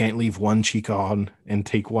that. You can't leave one cheek on and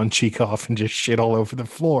take one cheek off and just shit all over the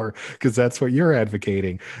floor, because that's what you're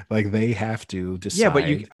advocating. Like, they have to decide. Yeah, but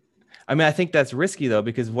I think that's risky though,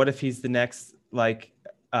 because what if he's the next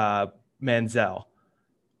Manziel?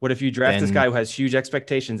 What if you draft this guy who has huge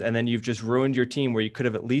expectations and then you've just ruined your team where you could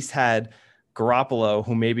have at least had Garoppolo,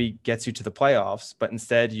 who maybe gets you to the playoffs, but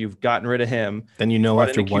instead you've gotten rid of him. Then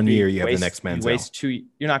after 1 year you have the next Manziel.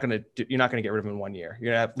 You're not going to get rid of him in 1 year.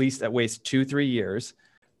 You're going to at least waste 2-3 years.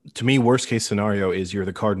 To me, worst case scenario is you're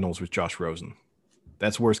the Cardinals with Josh Rosen.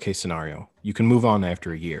 That's worst case scenario. You can move on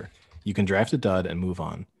after a year. You can draft a dud and move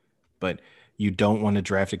on, but you don't want to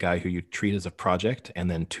draft a guy who you treat as a project,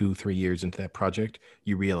 and then 2-3 years into that project,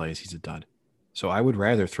 you realize he's a dud. So I would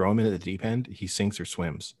rather throw him in at the deep end. He sinks or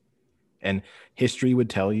swims. And history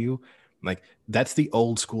would tell you, like, that's the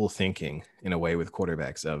old school thinking in a way with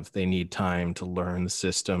quarterbacks of they need time to learn the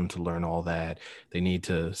system, to learn all that. They need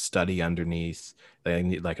to study underneath. They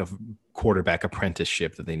need like a quarterback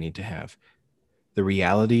apprenticeship that they need to have. The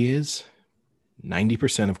reality is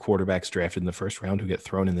 90% of quarterbacks drafted in the first round who get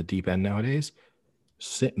thrown in the deep end nowadays,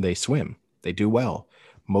 they swim. They do well.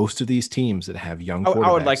 Most of these teams that have young quarterbacks.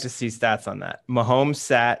 I would like to see stats on that. Mahomes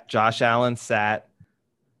sat, Josh Allen sat.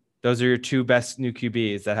 Those are your two best new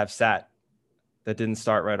QBs that have sat, that didn't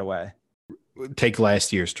start right away. Take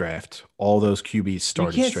last year's draft. All those QBs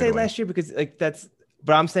started. You can't say last year because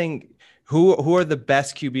but I'm saying who are the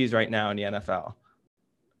best QBs right now in the NFL?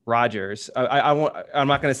 Rodgers. I'm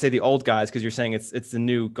not going to say the old guys because you're saying it's the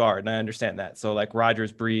new guard, and I understand that. So like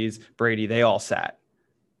Rodgers, Breeze, Brady, they all sat.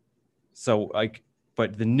 So like,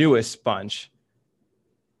 but the newest bunch.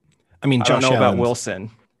 I mean, Josh Allen, about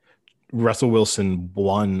Wilson. Russell Wilson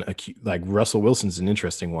won. Russell Wilson's an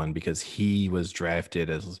interesting one because he was drafted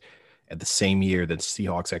at the same year that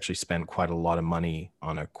Seahawks actually spent quite a lot of money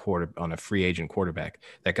on a free agent quarterback.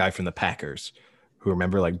 That guy from the Packers, who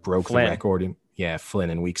remember broke Flynn. The record. Yeah, Flynn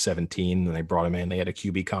in week 17, and they brought him in. They had a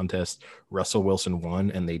QB contest. Russell Wilson won,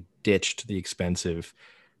 and they ditched the expensive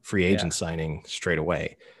free agent signing straight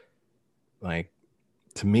away. Like,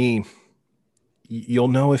 to me, you'll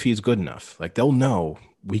know if he's good enough. Like, they'll know.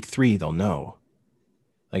 Week 3, they'll know.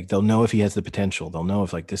 Like, they'll know if he has the potential. They'll know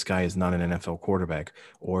if, this guy is not an NFL quarterback,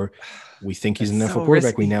 or we think he's an NFL quarterback.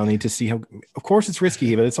 Risky. We now need to see how. Of course, it's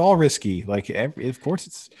risky, but it's all risky. Of course,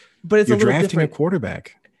 it's. But you're drafting different. A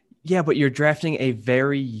quarterback. Yeah, but you're drafting a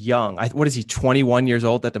very young. What is he? 21 years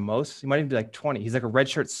old at the most. He might even be 20. He's like a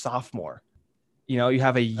redshirt sophomore. You know, you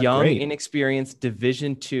have a young, inexperienced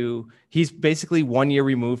Division II. He's basically 1 year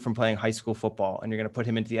removed from playing high school football, and you're going to put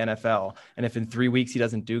him into the NFL. And if in 3 weeks he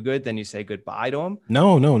doesn't do good, then you say goodbye to him.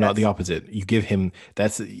 No, not the opposite. You give him.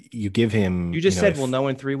 You just said we'll know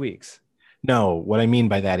in 3 weeks. No, what I mean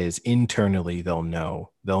by that is internally they'll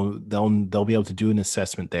know. They'll be able to do an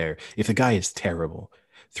assessment there. If the guy is terrible,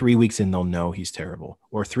 3 weeks in, they'll know he's terrible.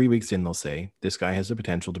 Or 3 weeks in, they'll say, this guy has the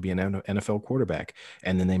potential to be an NFL quarterback.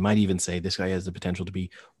 And then they might even say, this guy has the potential to be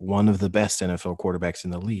one of the best NFL quarterbacks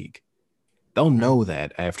in the league. They'll know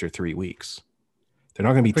that after 3 weeks. They're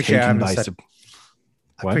not going to be taken by...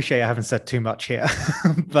 I appreciate I haven't said too much here.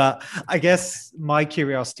 But I guess my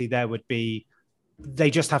curiosity there would be,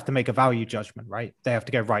 they just have to make a value judgment, right? They have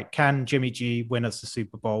to go, right, can Jimmy G win us the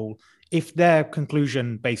Super Bowl? If their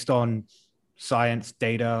conclusion based on science,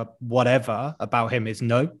 data, whatever about him is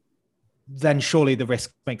no, then surely the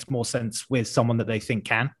risk makes more sense with someone that they think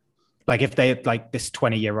can. Like if they like this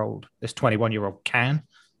 20-year-old, this 21-year-old can,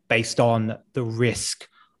 based on the risk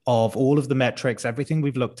of all of the metrics, everything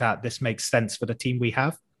we've looked at, this makes sense for the team we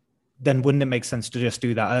have, then wouldn't it make sense to just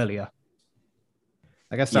do that earlier?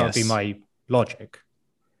 I guess that would be my logic.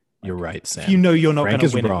 You're right, Sam. If you know you're not going to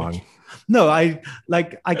win wrong. it. No, I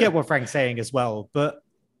get what Frank's saying as well, but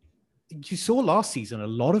you saw last season a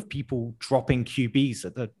lot of people dropping QBs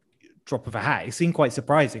at the drop of a hat. It seemed quite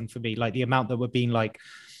surprising for me, like the amount that were being like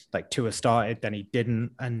Tua started, then he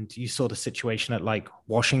didn't, and you saw the situation at like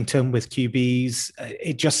Washington with QBs.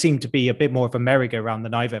 It just seemed to be a bit more of a merry-go-round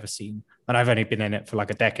than I've ever seen, and I've only been in it for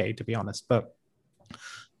like a decade, to be honest. But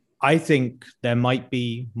I think there might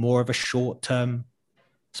be more of a short-term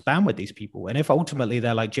span with these people. And if ultimately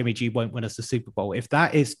they're like, Jimmy G won't win us the Super Bowl, if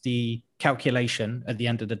that is the calculation at the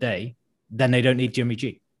end of the day, then they don't need Jimmy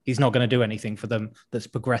G. He's not going to do anything for them that's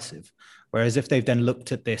progressive. Whereas if they've then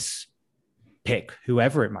looked at this pick,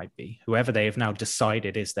 whoever it might be, whoever they have now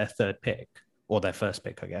decided is their third pick or their first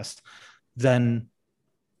pick, I guess, then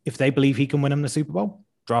if they believe he can win them the Super Bowl,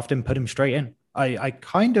 draft him, put him straight in. I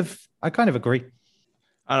kind of agree.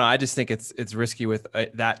 I don't know. I just think it's risky with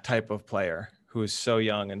that type of player who is so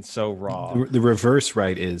young and so raw. The reverse,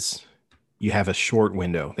 right, is you have a short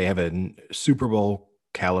window. They have a Super Bowl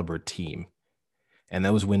caliber team, and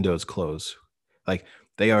those windows close. Like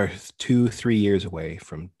they are 2-3 years away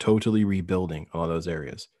from totally rebuilding all those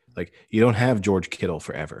areas. Like you don't have George Kittle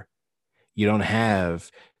forever. You don't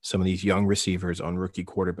have some of these young receivers on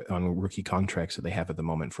rookie contracts that they have at the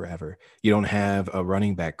moment forever. You don't have a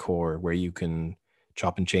running back core where you can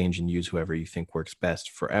chop and change and use whoever you think works best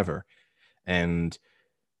forever. And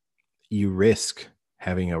you risk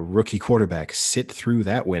having a rookie quarterback sit through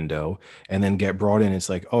that window and then get brought in. It's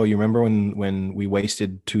like, oh, you remember when we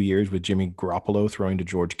wasted 2 years with Jimmy Garoppolo throwing to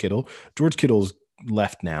George Kittle? George Kittle's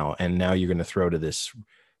left now, and now you're going to throw to this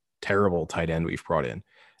terrible tight end we've brought in.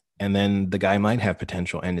 And then the guy might have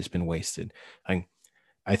potential and it's been wasted.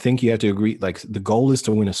 I think you have to agree, like the goal is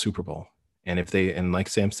to win a Super Bowl. And and like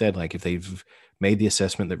Sam said, like if they've made the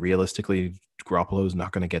assessment that realistically Garoppolo is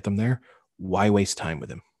not going to get them there, why waste time with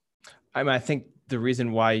him? I mean, I think the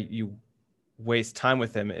reason why you waste time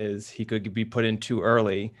with him is he could be put in too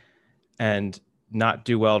early and not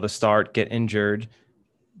do well to start, get injured,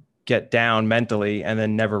 get down mentally, and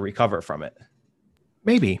then never recover from it.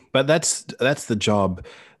 Maybe, but that's the job.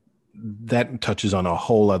 That touches on a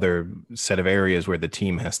whole other set of areas where the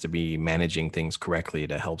team has to be managing things correctly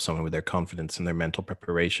to help someone with their confidence and their mental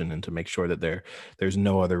preparation and to make sure that there's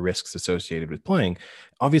no other risks associated with playing.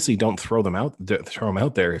 Obviously, don't throw him out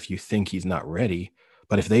there if you think he's not ready.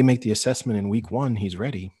 But if they make the assessment in week 1, he's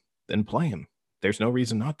ready, then play him. There's no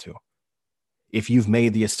reason not to. If you've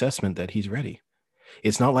made the assessment that he's ready.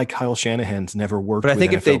 It's not like Kyle Shanahan's never worked with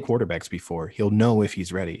NFL quarterbacks before. He'll know if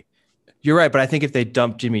he's ready. You're right, but I think if they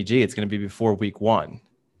dump Jimmy G, it's going to be before week 1.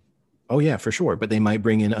 Oh, yeah, for sure. But they might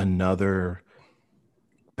bring in another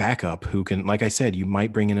backup who can, like I said, you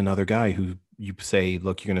might bring in another guy who you say,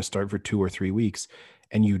 look, you're going to start for 2 or 3 weeks.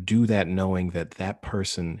 And you do that knowing that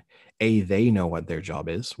person, A, they know what their job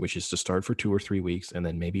is, which is to start for 2 or 3 weeks and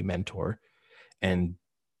then maybe mentor. And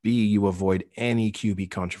B, you avoid any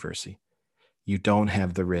QB controversy. You don't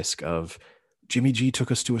have the risk of Jimmy G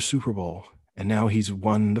took us to a Super Bowl and now he's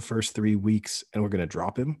won the first 3 weeks and we're going to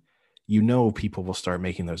drop him. You know, people will start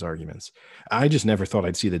making those arguments. I just never thought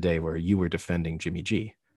I'd see the day where you were defending Jimmy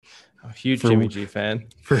G. A huge Jimmy G fan.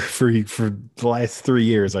 For the last 3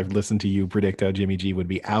 years, I've listened to you predict how Jimmy G would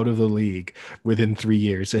be out of the league within 3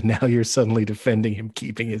 years. And now you're suddenly defending him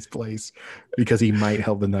keeping his place because he might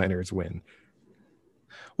help the Niners win.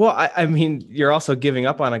 Well, I mean, you're also giving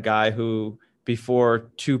up on a guy who, before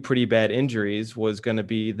 2 pretty bad injuries, was going to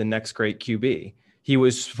be the next great QB. He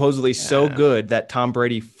was supposedly so good that Tom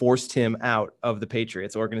Brady forced him out of the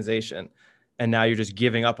Patriots organization. And now you're just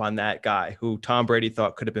giving up on that guy who Tom Brady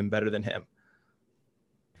thought could have been better than him.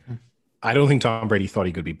 I don't think Tom Brady thought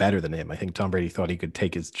he could be better than him. I think Tom Brady thought he could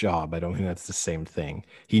take his job. I don't think that's the same thing.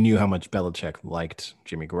 He knew how much Belichick liked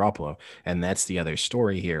Jimmy Garoppolo. And that's the other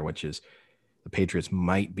story here, which is the Patriots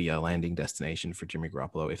might be a landing destination for Jimmy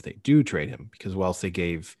Garoppolo if they do trade him, because whilst they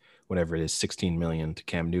gave whatever it is, $16 million to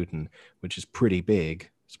Cam Newton, which is pretty big,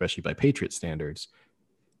 especially by Patriot standards,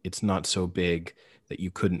 it's not so big that you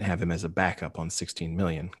couldn't have him as a backup on $16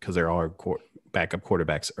 million, because there are backup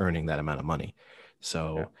quarterbacks earning that amount of money.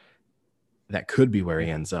 So that could be where he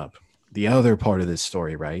ends up. The other part of this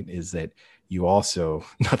story, right, is that you also,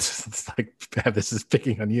 not to like this is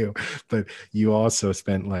picking on you, but you also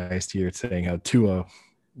spent last year saying how Tua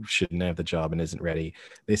shouldn't have the job and isn't ready.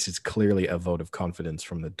 This is clearly a vote of confidence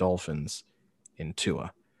from the Dolphins in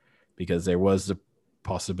Tua, because there was the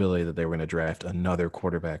possibility that they were going to draft another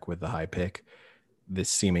quarterback with the high pick. This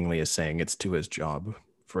seemingly is saying it's Tua's job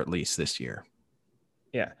for at least this year.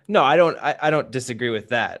 Yeah, no, I don't disagree with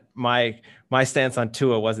that. My stance on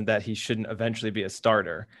Tua wasn't that he shouldn't eventually be a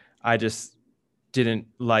starter. I just didn't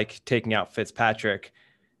like taking out Fitzpatrick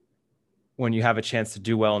when you have a chance to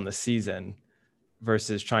do well in the season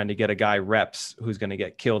versus trying to get a guy reps who's going to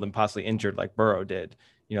get killed and possibly injured like Burrow did.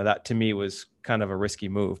 You know, that to me was kind of a risky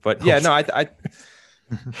move. But yeah, no, I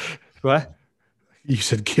what? You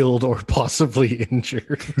said killed or possibly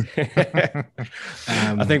injured.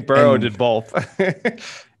 I think Burrow did both.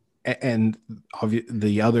 And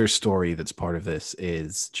the other story that's part of this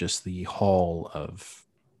is just the haul of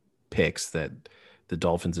picks that the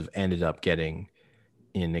Dolphins have ended up getting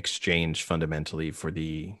in exchange fundamentally for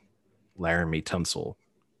the Laramie Tunsil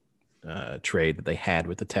trade that they had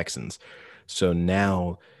with the Texans. So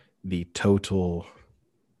now the total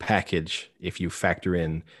package, if you factor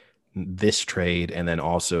in this trade and then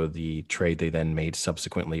also the trade they then made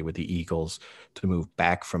subsequently with the Eagles to move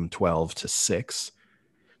back from 12 to 6,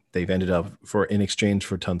 they've ended up in exchange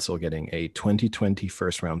for Tunsil getting a 2020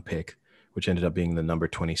 first round pick, which ended up being the number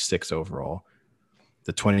 26 overall,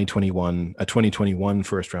 the 2021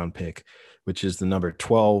 first round pick, which is the number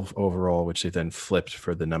 12 overall, which they then flipped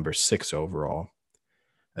for the number 6 overall,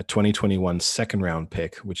 a 2021 second round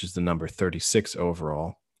pick, which is the number 36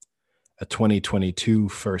 overall, a 2022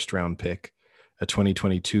 first round pick, a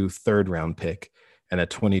 2022 third round pick, and a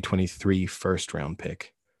 2023 first round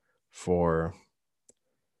pick for,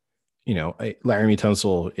 Laramie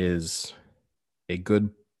Tunsil is a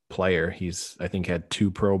good player. He's, I think, had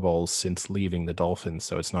 2 Pro Bowls since leaving the Dolphins.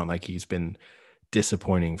 So it's not like he's been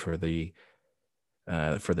disappointing for the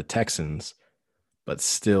Texans, but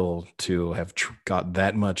still to have got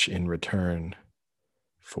that much in return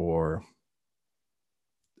for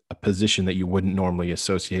a position that you wouldn't normally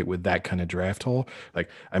associate with that kind of draft haul. Like,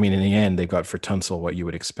 I mean, in the end, they got for Tunsil what you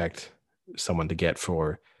would expect someone to get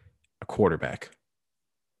for a quarterback.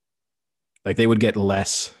 Like, they would get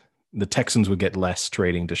less, the Texans would get less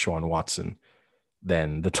trading Deshaun Watson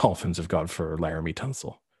than the Dolphins have got for Laramie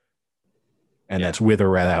Tunsil. And that's with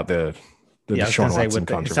or without the Deshaun Watson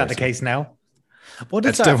controversy. Is that the case now?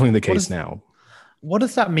 That's definitely the case now. What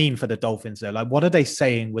does that mean for the Dolphins, though? Like, what are they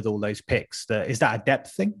saying with all those picks? Is that a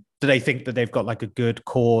depth thing? Do they think that they've got like a good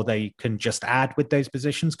core they can just add with those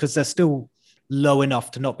positions? Because they're still low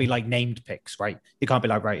enough to not be like named picks, right? You can't be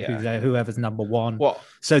like, whoever's number one. Well,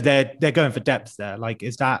 so they're going for depth there. Like,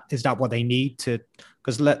 is that what they need to?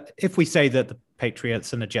 Because if we say that the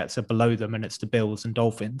Patriots and the Jets are below them and it's the Bills and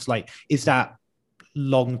Dolphins, like, is that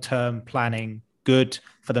long-term planning good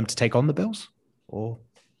for them to take on the Bills? Or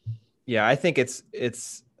yeah, I think it's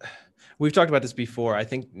we've talked about this before. I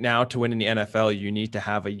think now to win in the NFL, you need to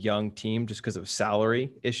have a young team just because of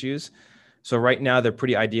salary issues. So right now they're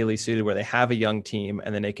pretty ideally suited where they have a young team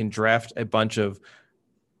and then they can draft a bunch of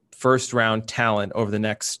first round talent over the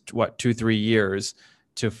next 2-3 years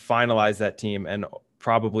to finalize that team. And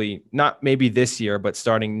probably not maybe this year, but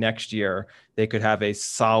starting next year, they could have a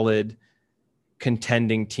solid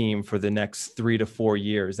contending team for the next 3 to 4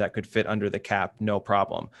 years that could fit under the cap, no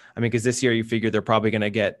problem. I mean, because this year you figure they're probably going to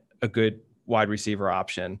get a good wide receiver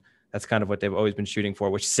option. That's kind of what they've always been shooting for,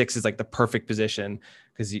 which 6 is like the perfect position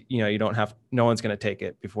because you don't have, no one's going to take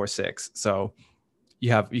it before 6. So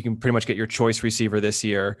you can pretty much get your choice receiver this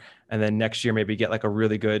year, and then next year maybe get like a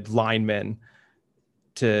really good lineman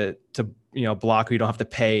to block who you don't have to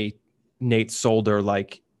pay Nate Solder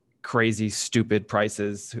like crazy stupid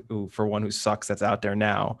prices for one who sucks that's out there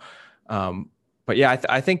now. But yeah,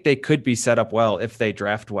 I think they could be set up well if they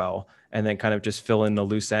draft well and then kind of just fill in the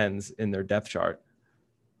loose ends in their depth chart.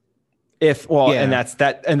 And that's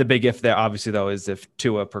that. And the big if there obviously though is if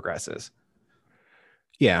Tua progresses.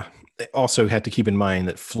 Yeah. They also had to keep in mind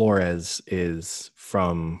that Flores is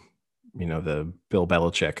from, the Bill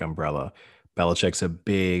Belichick umbrella. Belichick's a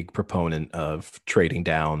big proponent of trading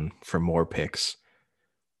down for more picks.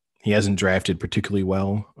 He hasn't drafted particularly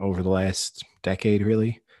well over the last decade,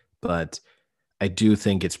 really, but I do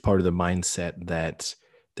think it's part of the mindset that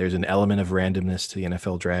there's an element of randomness to the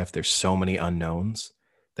NFL draft. There's so many unknowns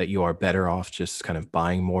that you are better off just kind of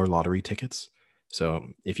buying more lottery tickets. So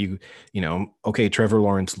if okay, Trevor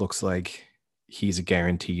Lawrence looks like he's a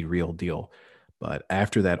guaranteed real deal. But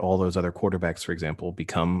after that, all those other quarterbacks, for example,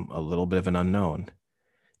 become a little bit of an unknown.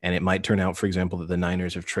 And it might turn out, for example, that the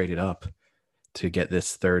Niners have traded up to get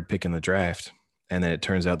this third pick in the draft. And then it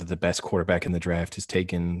turns out that the best quarterback in the draft is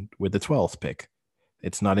taken with the 12th pick.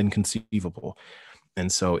 It's not inconceivable.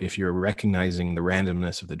 And so if you're recognizing the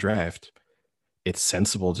randomness of the draft, it's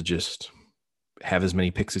sensible to just have as many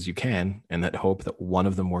picks as you can and that hope that one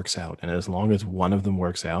of them works out. And as long as one of them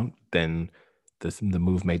works out, then the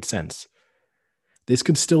move made sense. This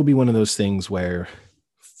could still be one of those things where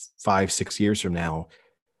 5-6 years from now,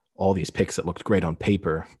 all these picks that looked great on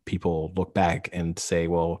paper, people look back and say,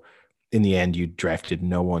 well, in the end, you drafted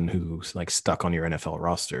no one who's like stuck on your NFL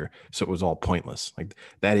roster. So it was all pointless. Like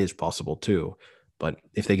that is possible too. But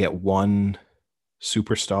if they get one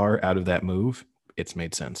superstar out of that move, it's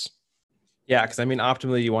made sense. Yeah. Cause I mean,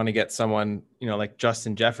 optimally you want to get someone, like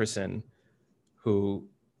Justin Jefferson, who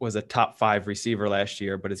was a top 5 receiver last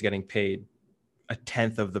year, but is getting paid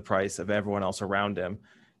 1/10 of the price of everyone else around him,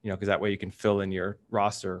 because that way you can fill in your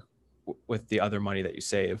roster with the other money that you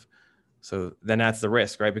save. So then that's the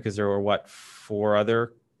risk, right? Because there were 4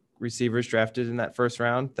 other receivers drafted in that first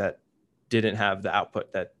round that didn't have the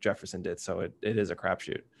output that Jefferson did. So it is a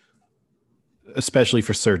crapshoot. Especially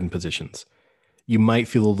for certain positions. You might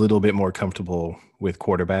feel a little bit more comfortable with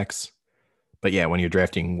quarterbacks. But yeah, when you're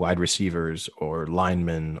drafting wide receivers or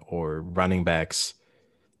linemen or running backs,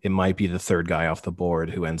 it might be the third guy off the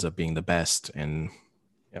board who ends up being the best. And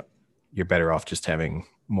you're better off just having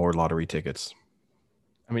more lottery tickets.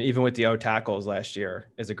 I mean, even with the O tackles last year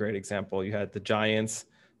is a great example. You had the Giants,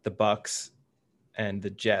 the Bucks, and the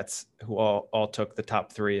Jets, who all took the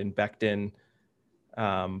top 3, and Becton,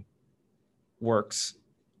 Works,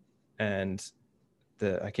 and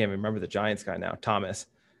I can't remember the Giants guy now, Thomas,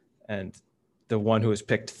 and the one who was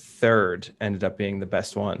picked 3rd ended up being the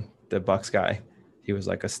best one, the Bucks guy. He was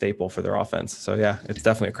like a staple for their offense. So yeah, it's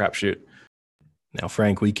definitely a crapshoot. Now,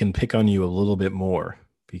 Frank, we can pick on you a little bit more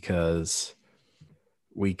because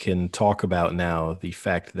we can talk about now the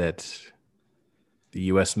fact that the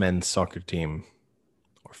U.S. men's soccer team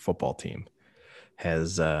or football team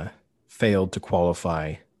has failed to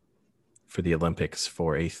qualify for the Olympics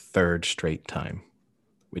for a 3rd straight time,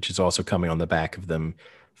 which is also coming on the back of them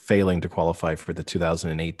failing to qualify for the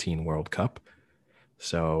 2018 World Cup.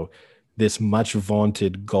 So this much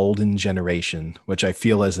vaunted golden generation, which I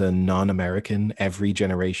feel as a non-American, every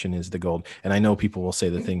generation is the gold. And I know people will say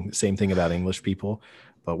same thing about English people,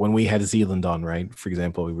 but when we had Zealand on, right, for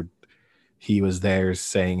example, he was there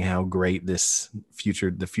saying how great the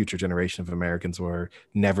future generation of Americans were.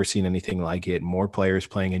 Never seen anything like it. More players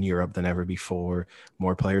playing in Europe than ever before.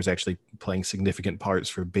 More players actually playing significant parts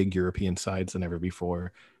for big European sides than ever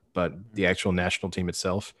before. But the actual national team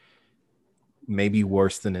itself, maybe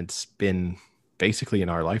worse than it's been basically in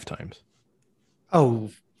our lifetimes. Oh,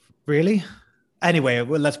 really? Anyway,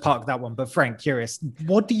 well, let's park that one. But Frank, curious,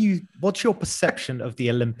 what's your perception of the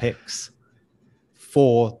Olympics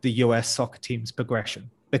for the US soccer team's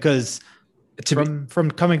progression? Because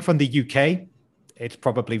from coming from the UK, it's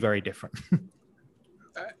probably very different.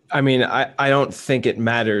 I mean, I don't think it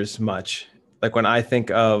matters much. Like when I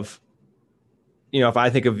think of, if I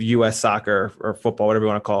think of US soccer or football, whatever you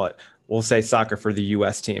want to call it, we'll say soccer for the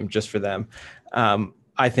US team, just for them.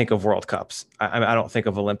 I think of World Cups. I don't think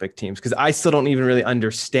of Olympic teams because I still don't even really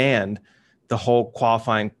understand the whole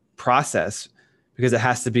qualifying process, because it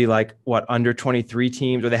has to be like under 23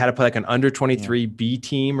 teams, or they had to play like an under 23 B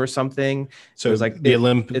team or something. So it was like the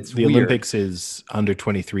Olympics is under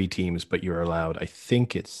 23 teams, but you're allowed, I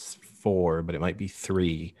think it's 4, but it might be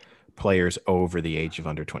 3 players over the age of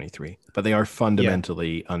under 23, but they are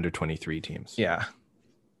fundamentally under 23 teams. Yeah.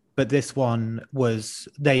 But this one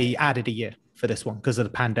they added a year for this one because of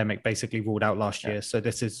the pandemic, basically ruled out last year. So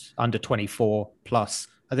this is under 24 plus,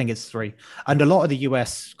 I think it's 3. And a lot of the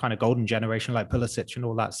US kind of golden generation, like Pulisic and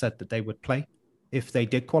all that, said that they would play if they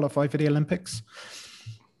did qualify for the Olympics.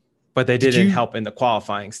 But they didn't help in the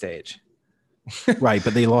qualifying stage. Right,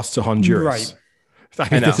 but they lost to Honduras. Right.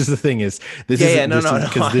 I know. This is the thing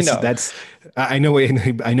I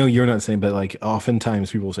know you're not saying, but like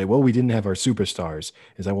oftentimes people say, well, we didn't have our superstars.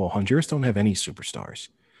 Is that, well, Honduras don't have any superstars.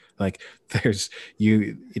 Like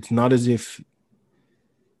it's not as if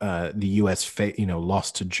the US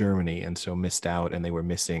lost to Germany and so missed out, and they were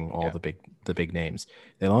missing all the big names.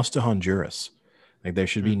 They lost to Honduras. Like there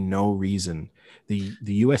should be no reason the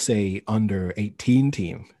USA under 18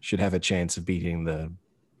 team should have a chance of beating the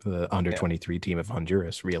under 23 team of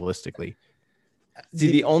Honduras realistically.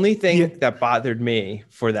 See, the only thing that bothered me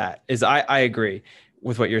for that is I agree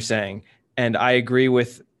with what you're saying. And I agree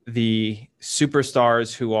with the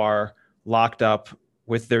superstars who are locked up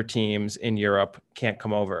with their teams in Europe can't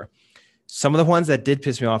come over. Some of the ones that did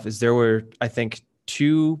piss me off is there were, I think,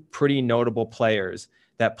 2 pretty notable players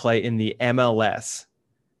that play in the MLS,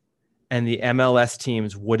 and the MLS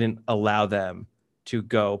teams wouldn't allow them to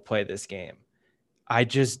go play this game. I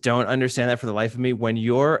just don't understand that for the life of me. When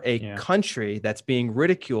you're a country that's being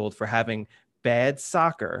ridiculed for having bad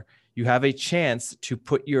soccer, you have a chance to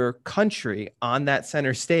put your country on that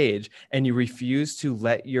center stage, and you refuse to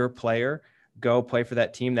let your player go play for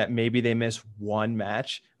that team that maybe they miss one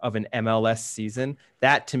match of an MLS season.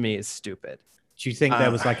 That to me is stupid. Do you think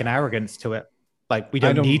there was like an arrogance to it? Like we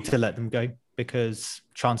don't need to let them go because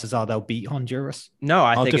chances are they'll beat Honduras. No,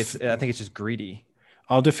 I think it's just greedy.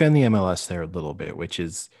 I'll defend the MLS there a little bit, which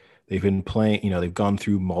is they've been playing, they've gone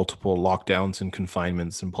through multiple lockdowns and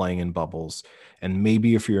confinements and playing in bubbles. And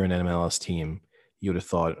maybe if you're an MLS team, you would have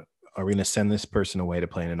thought, are we going to send this person away to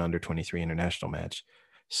play in an under 23 international match?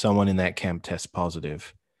 Someone in that camp tests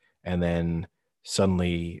positive, and then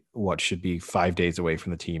suddenly what should be 5 days away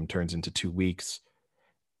from the team turns into 2 weeks,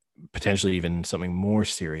 potentially even something more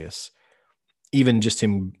serious. Even just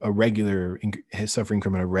him suffering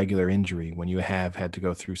from a regular injury when you have had to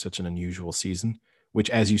go through such an unusual season, which,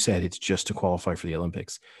 as you said, it's just to qualify for the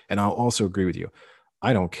Olympics. And I'll also agree with you.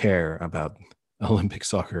 I don't care about Olympic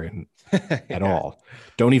soccer at all.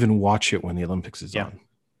 Don't even watch it when the Olympics is on.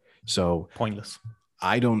 So pointless.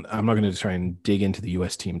 I'm not going to try and dig into the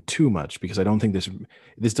U.S. team too much because I don't think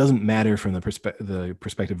this doesn't matter from the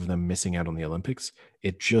perspective of them missing out on the Olympics.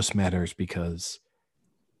 It just matters because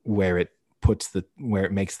where it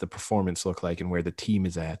makes the performance look like and where the team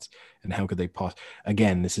is at and how could they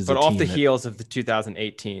again, this is off the heels of the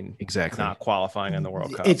 2018 exactly not qualifying in the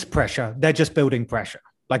World Cup. It's pressure. They're just building pressure.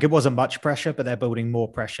 Like it wasn't much pressure, but they're building more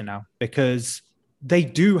pressure now because they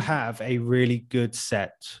do have a really good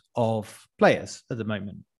set of players at the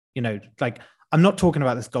moment. Like I'm not talking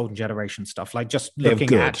about this golden generation stuff, like just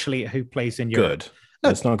looking actually at who plays in Europe. Good.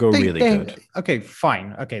 Let's not go good. Okay,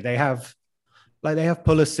 fine. Okay, they have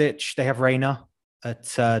Pulisic, they have Reina at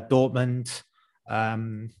Dortmund,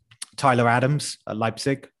 Tyler Adams at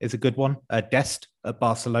Leipzig is a good one, Dest at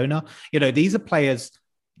Barcelona. These are players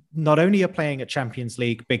not only are playing at Champions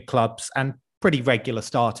League, big clubs, and pretty regular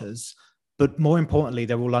starters, but more importantly,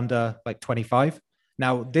 they're all under like 25.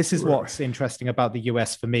 Now, this is what's interesting about the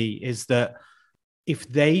US for me is that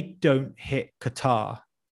if they don't hit Qatar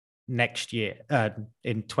next year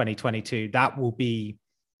in 2022, that will be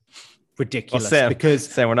ridiculous. Well,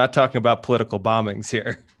 Sam, we're not talking about political bombings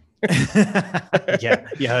here. Yeah,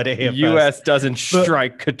 you heard it here. US doesn't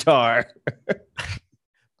strike Qatar.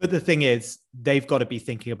 But the thing is, they've got to be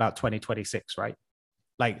thinking about 2026, right?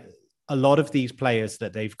 Like a lot of these players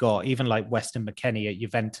that they've got, even like Weston McKennie at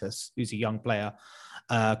Juventus, who's a young player,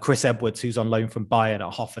 Chris Edwards, who's on loan from Bayern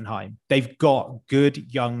at Hoffenheim. They've got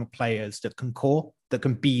good young players that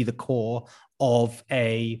can be the core of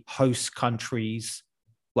a host country's,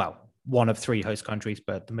 one of 3 host countries,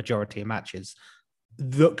 but the majority of matches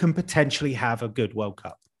that can potentially have a good World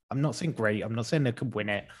Cup. I'm not saying great. I'm not saying they could win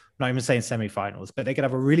it. I'm not even saying semifinals, but they could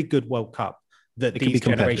have a really good World Cup that these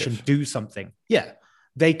generations do something. Yeah.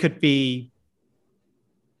 They could be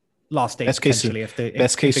last day potentially if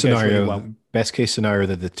best case scenario. Really well. Best case scenario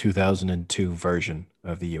that the 2002 version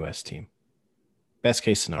of the US team. Best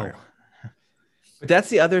case scenario. But that's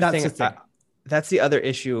the other thing. That's the other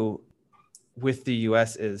issue with the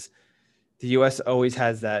US is the US always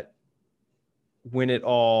has that win it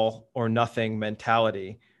all or nothing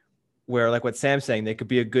mentality where, like what Sam's saying, they could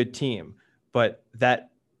be a good team, but that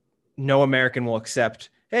no American will accept,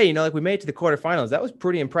 hey, like we made it to the quarterfinals. That was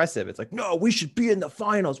pretty impressive. It's like, no, we should be in the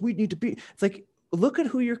finals. We need to be. It's like, look at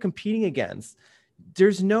who you're competing against.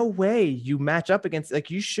 There's no way you match up against, like,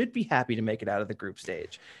 you should be happy to make it out of the group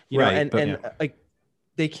stage, like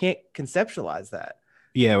they can't conceptualize that.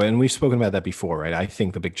 Yeah, and we've spoken about that before, right? I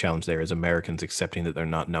think the big challenge there is Americans accepting that they're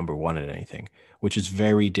not number one at anything, which is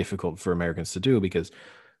very difficult for Americans to do because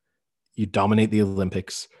you dominate the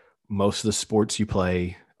Olympics. Most of the sports you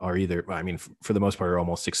play are either, for the most part, are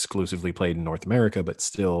almost exclusively played in North America, but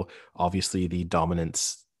still obviously the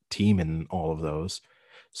dominance team in all of those.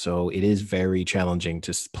 So it is very challenging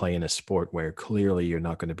to play in a sport where clearly you're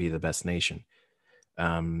not going to be the best nation.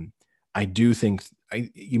 I do think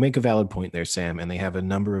you make a valid point there, Sam, and they have a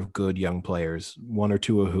number of good young players, 1 or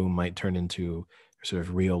 2 of whom might turn into sort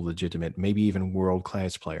of real, legitimate, maybe even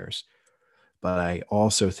world-class players. But I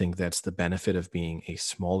also think that's the benefit of being a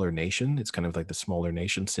smaller nation. It's kind of like the smaller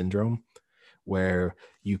nation syndrome, where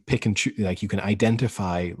you pick and choose, like you can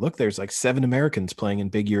identify, look, there's like 7 Americans playing in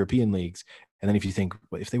big European leagues. And then if you think,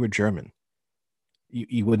 well, if they were German,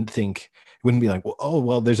 you wouldn't be like, well, oh,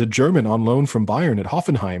 well, there's a German on loan from Bayern at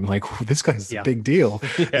Hoffenheim. Like, this guy's a big deal.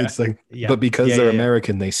 It's like, but because they're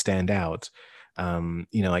American, they stand out.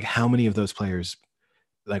 Like how many of those players,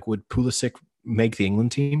 like would Pulisic make the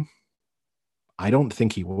England team? I don't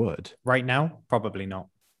think he would. Right now, probably not.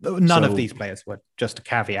 None of these players would. Just a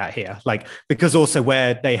caveat here, like because also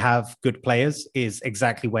where they have good players is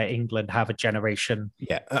exactly where England have a generation.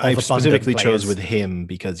 Yeah, I specifically chose with him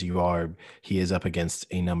because he is up against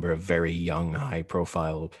a number of very young,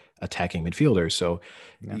 high-profile attacking midfielders. So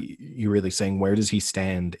you're really saying, where does he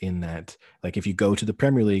stand in that? Like if you go to the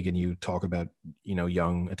Premier League and you talk about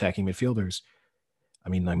young attacking midfielders, I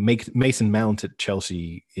mean, like Mason Mount at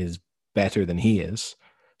Chelsea is better than he is.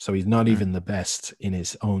 So he's not even the best in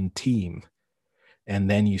his own team. And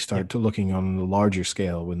then you start to looking on the larger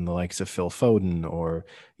scale with the likes of Phil Foden or,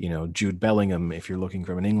 Jude Bellingham, if you're looking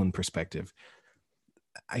from an England perspective.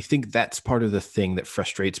 I think that's part of the thing that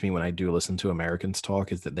frustrates me when I do listen to Americans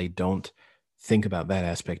talk, is that they don't think about that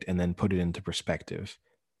aspect and then put it into perspective.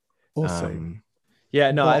 Also,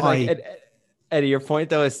 Eddie, your point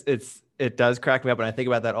though is it does crack me up, and I think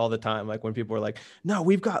about that all the time. Like when people are like, "No,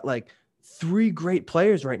 we've got like 3 great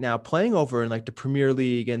players right now playing over in like the Premier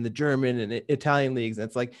League and the German and Italian leagues." And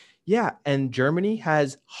it's like, yeah, and Germany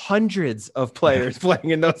has hundreds of players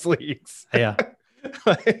playing in those leagues. Yeah.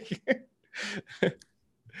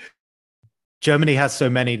 Germany has so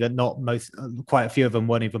many that quite a few of them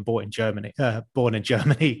weren't even born in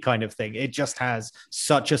Germany kind of thing. It just has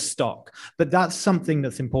such a stock. But that's something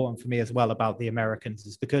that's important for me as well about the Americans,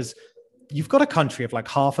 is because you've got a country of like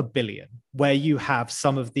 500 million where you have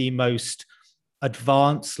some of the most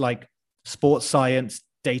advanced like sports science,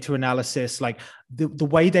 data analysis, like the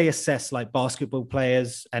way they assess like basketball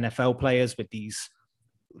players, NFL players with these,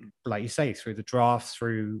 like you say, through the draft,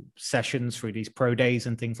 through sessions, through these pro days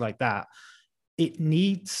and things like that.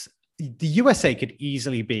 The USA could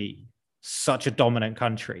easily be such a dominant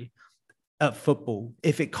country at football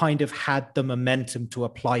if it kind of had the momentum to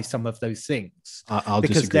apply some of those things. I'll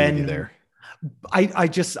disagree with you there.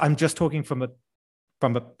 I'm just talking from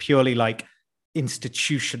a purely like not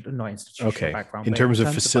institutional background. In terms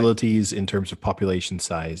of facilities, in terms of population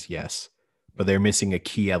size, yes, but they're missing a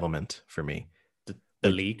key element for me. The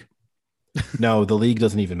league. No, the league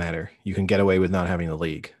doesn't even matter. You can get away with not having the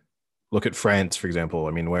league. Look at France, for example.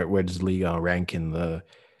 I mean, where does Ligue 1 rank in the?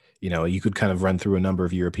 You could kind of run through a number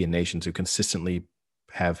of European nations who consistently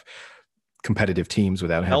have competitive teams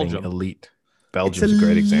without having elite. Belgium's a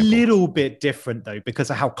great example. It's a little bit different though because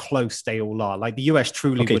of how close they all are. Like the US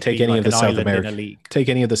truly would take be any like of the an South island American, in a league. Take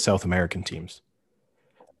any of the South American teams.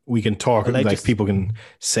 We can talk people can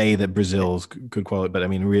say that Brazil's good quality, but I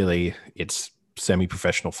mean, really, it's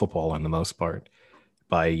semi-professional football on the most part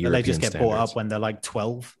by European they just get standards. brought up when they're like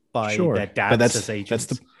 12 by their dads as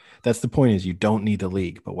agents. That's the point, is you don't need the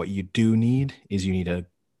league, but what you do need is you need a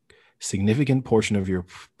significant portion of your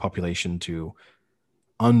population to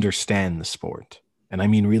understand the sport. And I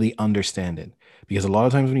mean really understand it, because a lot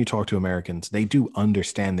of times when you talk to Americans, they do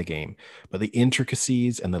understand the game, but the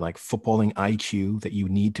intricacies and the like footballing IQ that you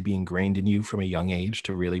need to be ingrained in you from a young age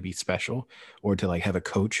to really be special, or to like have a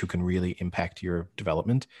coach who can really impact your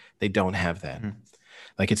development, they don't have that.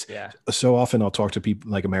 Like it's so often I'll talk to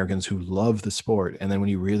people like Americans who love the sport, and then when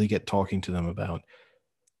you really get talking to them about,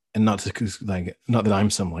 and not that I'm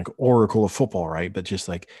some like oracle of football, right? But just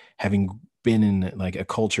like having been in like a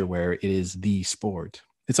culture where it is the sport.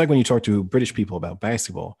 It's like when you talk to British people about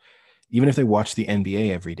basketball, even if they watch the NBA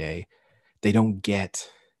every day, they don't get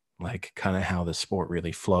like kind of how the sport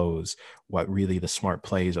really flows, what really the smart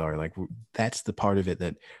plays are. Like that's the part of it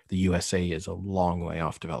that the USA is a long way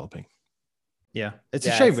off developing. Yeah, it's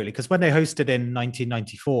a shame really, because when they hosted in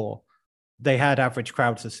 1994, they had average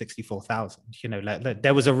crowds of 64,000.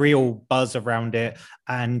 There was a real buzz around it.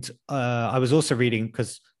 And I was also reading,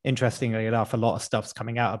 because interestingly enough, a lot of stuff's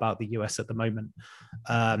coming out about the US at the moment,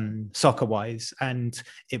 soccer-wise. And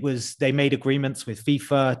they made agreements with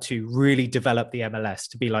FIFA to really develop the MLS,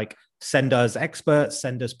 to be like, send us experts,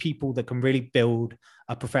 send us people that can really build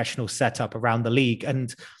a professional setup around the league.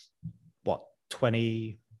 And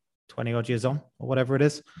 20 odd years on, or whatever it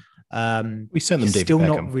is. We sent them David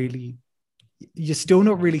Beckham. You're still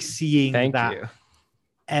not really seeing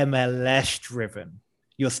MLS driven.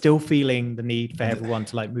 You're still feeling the need for everyone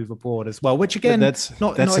to like move abroad as well, which again, that's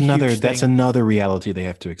another reality they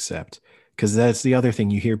have to accept. Because that's the other thing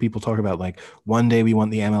you hear people talk about, like one day we want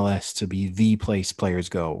the MLS to be the place players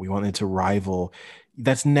go. We want it to rival.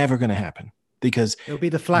 That's never going to happen because it'll be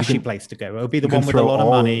the flashy place to go. It'll be the one with a lot of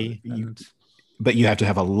money. But you have to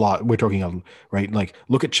have a lot. We're talking, right? Like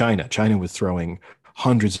look at China. China was throwing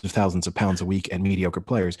hundreds of thousands of pounds a week at mediocre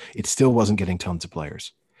players. It still wasn't getting tons of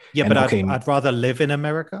players. Yeah, and but I'd rather live in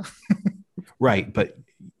America. Right, but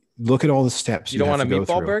look at all the steps you don't want a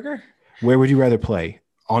meatball burger. Where would you rather play?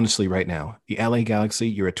 Honestly, right now, the LA Galaxy,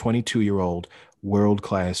 you're a 22-year-old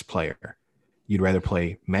world-class player. You'd rather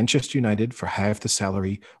play Manchester United for half the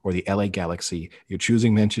salary or the LA Galaxy. You're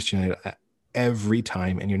choosing Manchester United every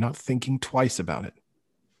time, and you're not thinking twice about it.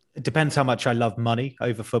 It depends how much I love money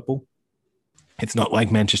over football. It's not like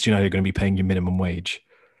Manchester United are going to be paying you minimum wage.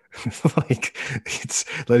 It's like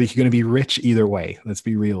you're going to be rich either way. Let's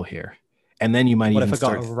be real here. And then you might even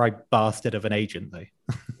start... What if I got a right bastard of an agent, though?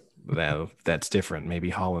 Well, that's different. Maybe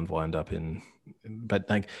Holland will end up in, but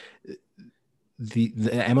like the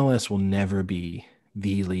MLS will never be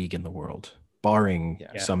the league in the world, barring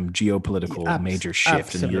some geopolitical major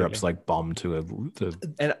shift in Europe's like bomb to a.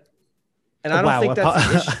 And I don't think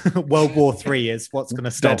that's World War III is what's going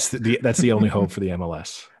to stop. That's the only hope for the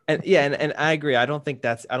MLS. And I agree. I don't think the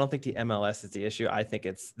MLS is the issue. I think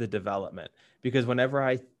it's the development, because whenever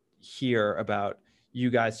I hear about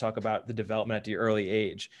you guys talk about the development at the early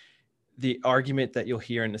age, the argument that you'll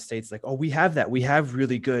hear in the States, like, oh, we have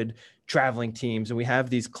really good traveling teams and we have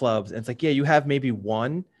these clubs. And it's like, yeah, you have maybe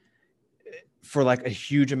one for like a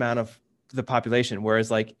huge amount of the population.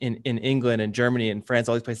 Whereas like in England and Germany and France,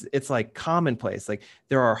 all these places, it's like commonplace. Like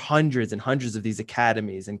there are hundreds and hundreds of these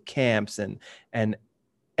academies and camps and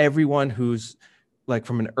everyone who's like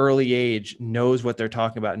from an early age knows what they're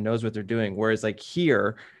talking about and knows what they're doing. Whereas like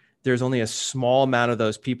here, there's only a small amount of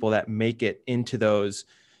those people that make it into those,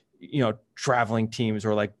 traveling teams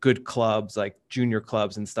or like good clubs, like junior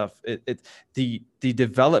clubs and stuff. The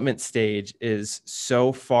development stage is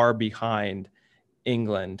so far behind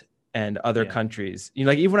England and other countries.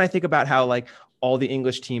 Like even when I think about how like all the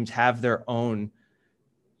English teams have their own,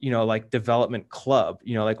 like development club,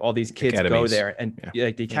 like all these kids go there and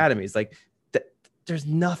like the academies, like there's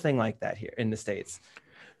nothing like that here in the States.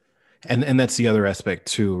 And that's the other aspect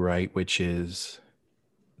too, right? Which is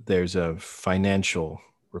there's a financial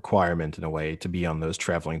requirement in a way to be on those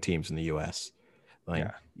traveling teams in the US.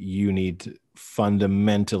 You need to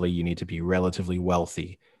be relatively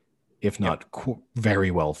wealthy, if not very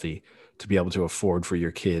wealthy, to be able to afford for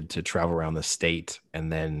your kid to travel around the state and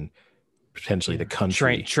then potentially the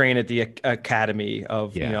country. Train at the academy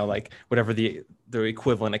of, like whatever the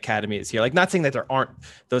equivalent academy is here. Like not saying that there aren't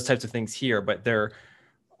those types of things here, but they're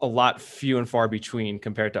a lot few and far between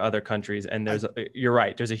compared to other countries. And you're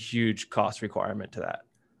right. There's a huge cost requirement to that.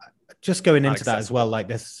 Just going into that as well, like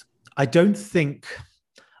this, I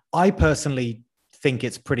personally think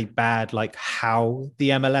it's pretty bad, like how the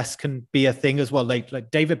MLS can be a thing as well. Like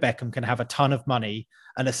David Beckham can have a ton of money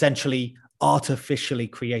and essentially artificially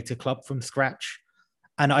create a club from scratch.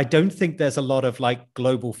 And I don't think there's a lot of like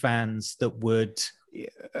global fans that would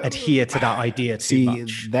adhere to that idea too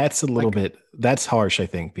much. That's a little bit, that's harsh, I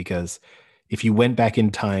think, because if you went back in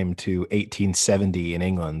time to 1870 in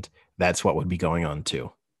England, that's what would be going on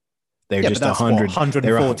too. They're just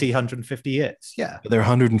 150 years. Yeah. They're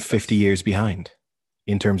 150 years behind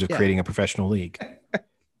in terms of creating a professional league.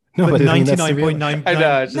 No, but 99.9. No.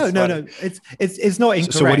 It's not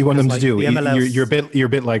incorrect. So what do you want them to do? You're a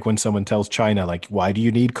bit like when someone tells China, like, why do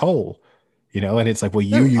you need coal? And it's like, well,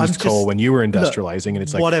 you used coal when you were industrializing, and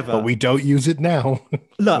it's like, whatever. But we don't use it now.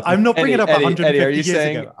 Look, I'm not bringing up 150 years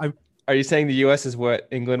ago. Are you saying the U.S. is what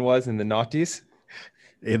England was in the noughties?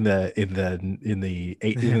 In the 19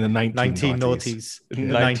 noughties.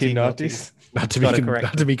 Not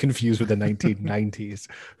to be confused with the 1990s,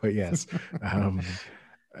 but yes.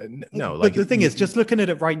 No, like but the thing is, just looking at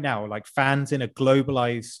it right now, like fans in a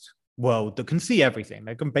globalized world that can see everything,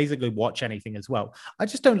 they can basically watch anything as well. I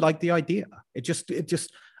just don't like the idea. It just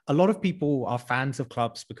a lot of people are fans of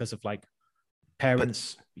clubs because of like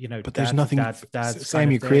parents, but there's nothing. Sam,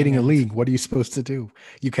 you're creating a league. What are you supposed to do?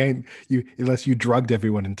 You can't. Unless you drugged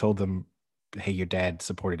everyone and told them, "Hey, your dad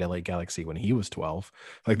supported LA Galaxy when he was 12."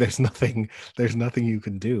 Like, there's nothing you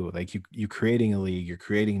can do. Like, you creating a league. You're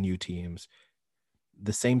creating new teams.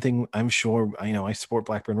 The same thing, I'm sure, I support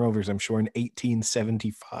Blackburn Rovers. I'm sure in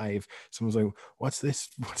 1875, someone's like, what's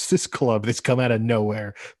this club that's come out of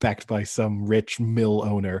nowhere, backed by some rich mill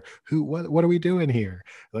owner? What are we doing here?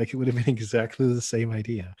 Like, it would have been exactly the same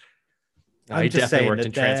idea. I definitely worked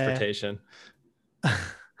in transportation.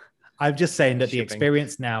 I'm just saying that the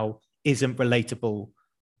experience now isn't relatable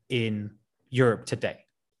in Europe today.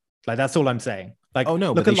 Like that's all I'm saying. Like, oh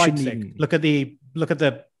no, look but at they shouldn't Leipzig. even...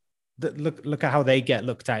 Look at how they get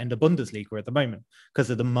looked at in the Bundesliga at the moment because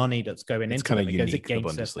of the money that's going It's into them. kind of unique, the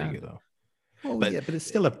Bundesliga, though. Well, but it's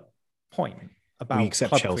still a point about we accept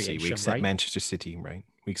club Chelsea, creation, we accept right? Manchester City, right?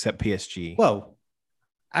 We accept PSG. Well,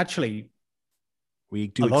 actually, we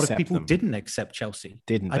do. A lot of people them. didn't accept Chelsea.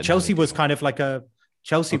 Didn't. Chelsea was kind of like a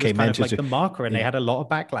Chelsea was kind of like the marker, and they had a lot of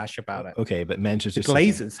backlash about it. Okay, but Manchester the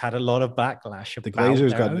Glazers had a lot of backlash. The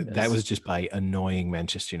Glazers got that was just by annoying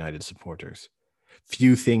Manchester United supporters.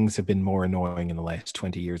 Few things have been more annoying in the last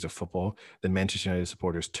 20 years of football than Manchester United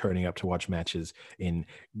supporters turning up to watch matches in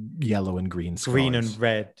yellow and green scarves. Green and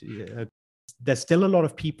red. There's still a lot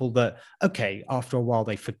of people that, okay, after a while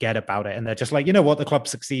they forget about it and they're just like, you know what, the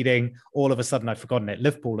club's succeeding. All of a sudden I've forgotten it.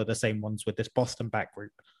 Liverpool are the same ones with this Boston back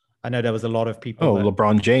group. I know there was a lot of people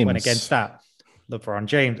LeBron James went against that. LeBron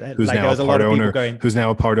James, who's now a part owner, who's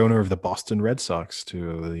now a part owner of the Boston Red Sox,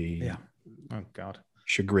 to the oh god,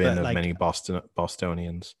 chagrin of many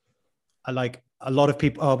Bostonians. I like a lot of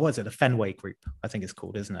people. Oh, what is it? The Fenway Group, I think it's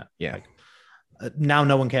called, isn't it? Yeah. Now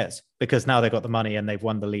no one cares because now they've got the money and they've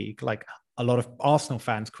won the league. Like a lot of Arsenal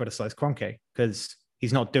fans criticize Kroenke because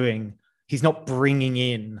he's not bringing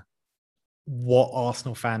in what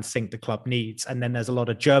Arsenal fans think the club needs. And then there's a lot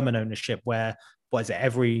of German ownership where, what is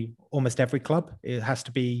it? Almost every club, it has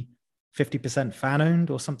to be 50% fan owned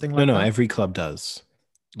or something like that. No, every club does.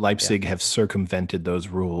 Leipzig have circumvented those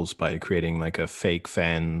rules by creating like a fake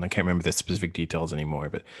fan. I can't remember the specific details anymore,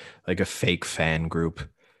 but like a fake fan group.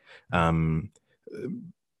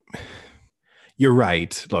 You're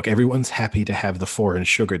right. Look, everyone's happy to have the foreign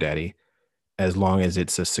sugar daddy as long as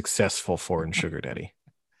it's a successful foreign sugar daddy.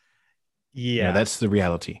 Yeah, that's the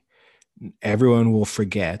reality. Everyone will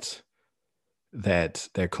forget that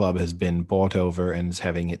their club has been bought over and is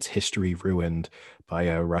having its history ruined by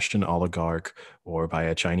a Russian oligarch or by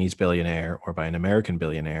a Chinese billionaire or by an American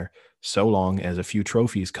billionaire, so long as a few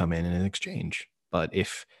trophies come in exchange. But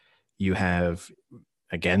if you have,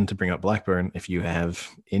 again, to bring up Blackburn, if you have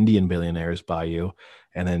Indian billionaires buy you,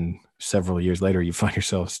 and then several years later you find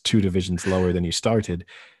yourselves 2 divisions lower than you started,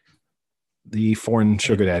 the foreign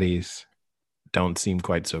sugar daddies don't seem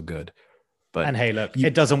quite so good. And hey, look,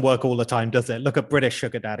 it doesn't work all the time, does it? Look at British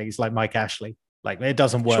sugar daddies like Mike Ashley. Like, it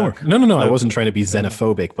doesn't work. Sure. No. I wasn't trying to be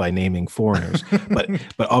xenophobic by naming foreigners,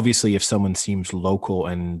 but obviously, if someone seems local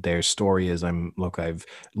and their story is, I've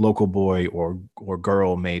local boy or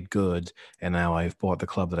girl made good, and now I've bought the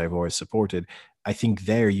club that I've always supported. I think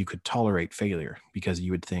there you could tolerate failure because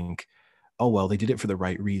you would think, oh well, they did it for the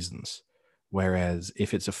right reasons. Whereas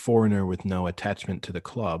if it's a foreigner with no attachment to the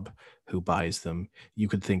club who buys them, you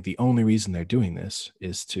could think the only reason they're doing this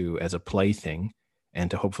is as a plaything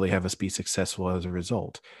and to hopefully have us be successful as a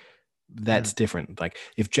result. That's different. Like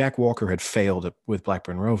if Jack Walker had failed with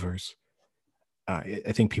Blackburn Rovers, I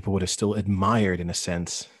think people would have still admired, in a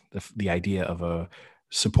sense, the idea of a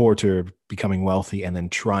supporter becoming wealthy and then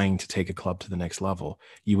trying to take a club to the next level.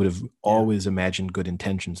 You would have always imagined good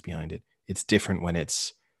intentions behind it. It's different when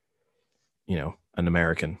it's, an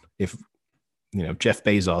American. If, Jeff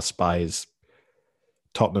Bezos buys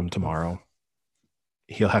Tottenham tomorrow,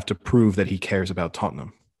 he'll have to prove that he cares about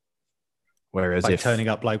Tottenham. Whereas by turning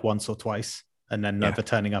up like once or twice and then never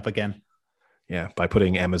turning up again. Yeah, by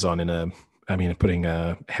putting putting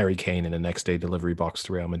Harry Kane in a next day delivery box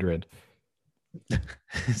to Real Madrid.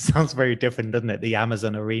 It sounds very different, doesn't it? The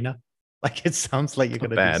Amazon Arena. Like it sounds like you're going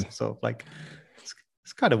to do some sort of like,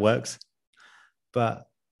 it kind of works. But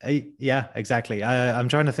yeah, exactly. I'm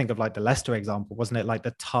trying to think of like the Leicester example. Wasn't it like the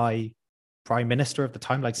Thai prime minister of the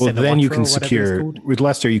time? Like, well, then you can with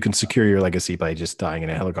Leicester, you can secure your legacy by just dying in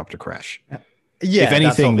a helicopter crash. Yeah, if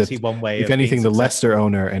anything, that's one way. If anything, the Leicester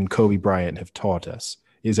owner and Kobe Bryant have taught us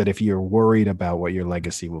is that if you're worried about what your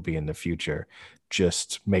legacy will be in the future,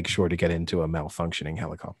 just make sure to get into a malfunctioning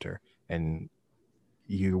helicopter, and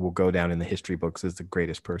you will go down in the history books as the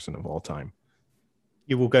greatest person of all time.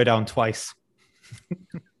 You will go down twice.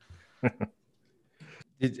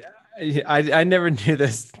 I never knew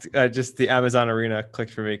this. Just the Amazon Arena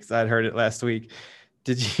clicked for me because I'd heard it last week.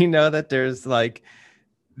 Did you know that there's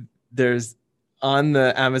on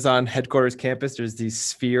the Amazon headquarters campus, there's these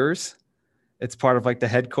spheres. It's part of like the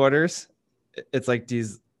headquarters. It's like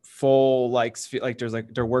these full like there's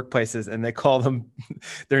like their workplaces, and they call them.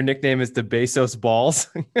 Their nickname is the Bezos Balls.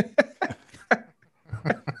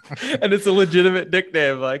 And it's a legitimate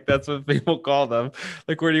nickname. Like that's what people call them.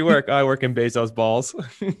 Like, where do you work? I work in Bezos Balls.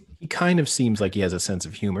 He kind of seems like he has a sense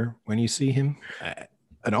of humor when you see him.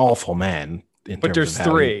 An awful man. But there's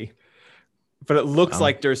 3. But it looks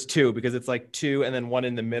like there's 2 because it's like 2 and then one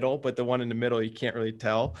in the middle. But the one in the middle, you can't really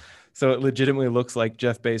tell. So it legitimately looks like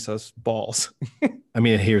Jeff Bezos' balls. I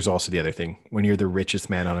mean, here's also the other thing. When you're the richest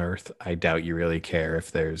man on earth, I doubt you really care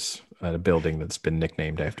if there's a building that's been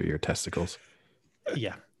nicknamed after your testicles.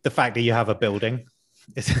 Yeah. The fact that you have a building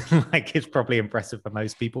is like, it's probably impressive for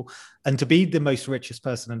most people. And to be the most richest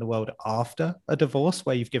person in the world after a divorce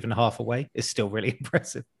where you've given half away is still really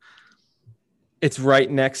impressive. It's right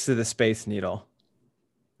next to the Space Needle.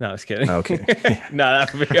 No, I was kidding. Okay. No,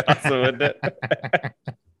 that would be awesome, wouldn't it?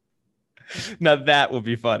 Now that would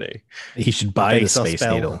be funny. He should buy the Space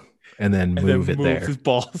Needle and then move it there. His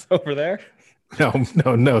balls over there.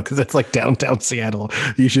 No, because it's like downtown Seattle.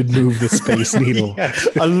 You should move the Space Needle. Yeah,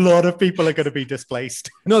 a lot of people are going to be displaced.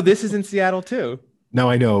 No, this is in Seattle too. No,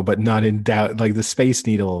 I know, but not in doubt. Like the Space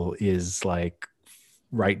Needle is like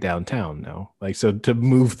right downtown now. Like, so to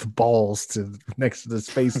move the balls to next to the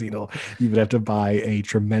Space Needle, you would have to buy a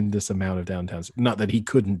tremendous amount of downtown. Not that he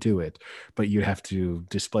couldn't do it, but you'd have to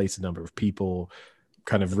displace a number of people,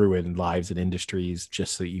 kind of ruin lives and industries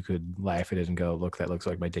just so you could laugh at it and go, look, that looks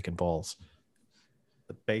like my dick and balls.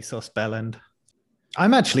 The Bezos bellend.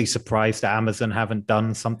 I'm actually surprised that Amazon haven't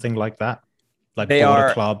done something like that. Like they are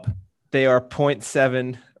a club. They are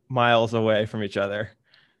 0.7 miles away from each other.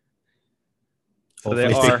 So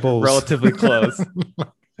they are relatively close.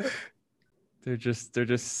 They're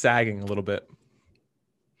just sagging a little bit.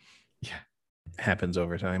 Yeah. Happens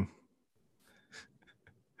over time.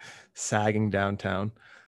 Sagging downtown.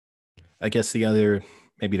 I guess the other,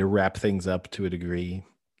 maybe to wrap things up to a degree,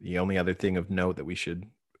 the only other thing of note that we should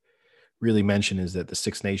really mention is that the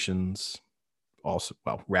Six Nations also,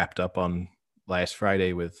 wrapped up on last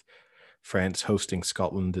Friday with France hosting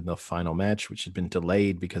Scotland in the final match, which had been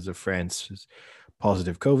delayed because of France's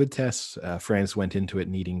positive COVID tests. France went into it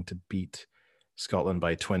needing to beat Scotland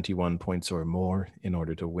by 21 points or more in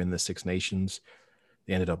order to win the Six Nations.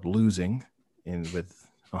 They ended up losing on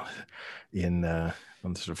the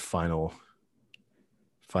sort of final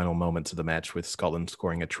moments of the match, with Scotland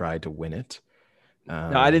scoring a try to win it.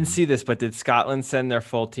 No, I didn't see this, but did Scotland send their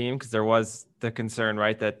full team? Because there was the concern,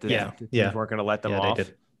 right, that the teams weren't going to let them off. They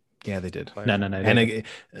did. Yeah, they did. No. And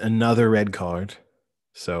another red card.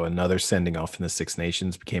 So another sending off in the Six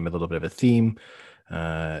Nations became a little bit of a theme,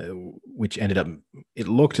 which ended up, it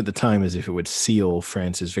looked at the time as if it would seal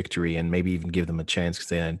France's victory and maybe even give them a chance because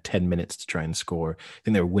they had 10 minutes to try and score. I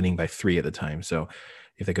think they were winning by 3 at the time. So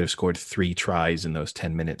if they could have scored 3 tries in those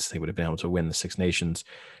 10 minutes, they would have been able to win the Six Nations.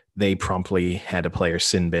 They promptly had a player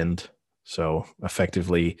sin binned. So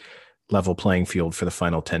effectively level playing field for the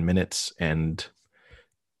final 10 minutes. And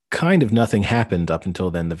kind of nothing happened up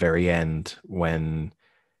until then, the very end, when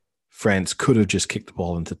France could have just kicked the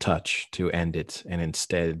ball into touch to end it. And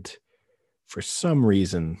instead, for some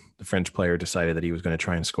reason, the French player decided that he was going to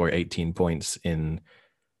try and score 18 points in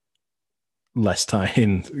less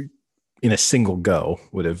time, in a single go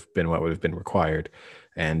would have been what would have been required.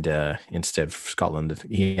 And instead, Scotland,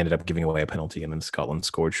 he ended up giving away a penalty, and then Scotland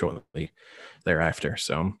scored shortly thereafter.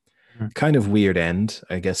 So kind of weird end.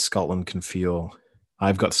 I guess Scotland can feel,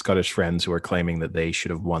 I've got Scottish friends who are claiming that they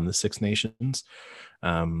should have won the Six Nations.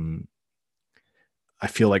 I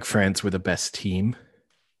feel like France were the best team.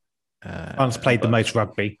 France played the most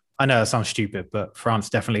rugby. I know that sounds stupid, but France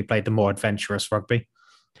definitely played the more adventurous rugby.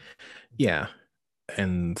 Yeah.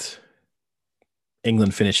 And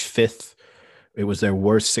England finished 5th. It was their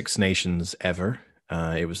worst Six Nations ever.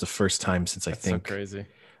 It was the first time since I think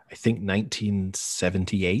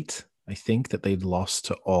 1978, I think, that they'd lost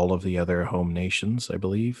to all of the other home nations, I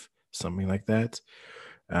believe, something like that.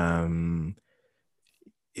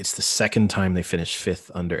 It's the second time they finished 5th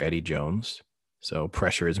under Eddie Jones. So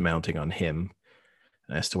pressure is mounting on him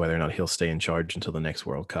as to whether or not he'll stay in charge until the next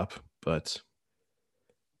World Cup. But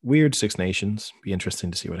weird Six Nations. Be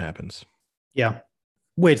interesting to see what happens. Yeah.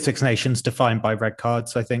 Weird Six Nations defined by red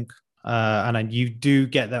cards, I think. And you do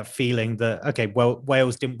get that feeling that, okay, well,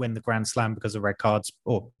 Wales didn't win the Grand Slam because of red cards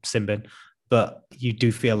or sin bin, but you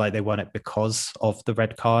do feel like they won it because of the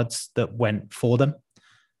red cards that went for them.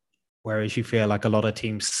 Whereas you feel like a lot of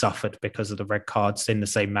teams suffered because of the red cards in the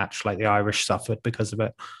same match, like the Irish suffered because of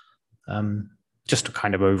it. Just a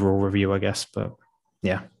kind of overall review, I guess. But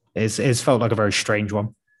yeah, it's felt like a very strange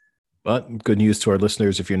one. But good news to our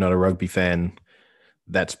listeners, if you're not a rugby fan,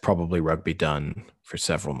 that's probably rugby done for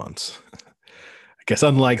several months. I guess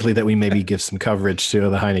unlikely that we maybe give some coverage to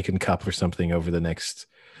the Heineken Cup or something over the next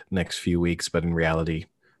few weeks, but in reality,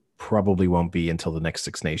 probably won't be until the next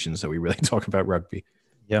Six Nations that we really talk about rugby.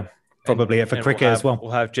 Yeah. Probably it for cricket as well. We'll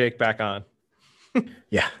have Jake back on.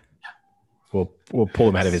 Yeah. We'll pull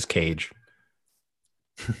him out of his cage.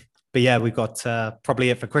 But yeah, we've got probably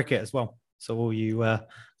it for cricket as well. So all you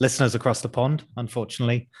listeners across the pond,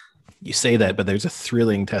 unfortunately, You say that, but there's a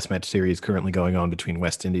thrilling test match series currently going on between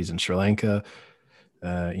West Indies and Sri Lanka.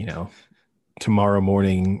 Tomorrow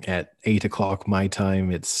morning at 8 o'clock my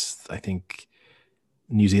time, it's, I think,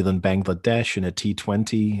 New Zealand, Bangladesh in a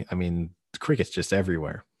T20. I mean, cricket's just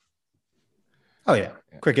everywhere. Oh, yeah.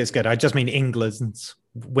 Cricket's good. I just mean England's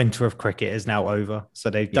winter of cricket is now over. So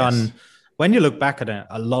they've done, when you look back at it,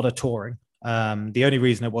 a lot of touring. The only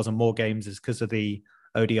reason it wasn't more games is because of the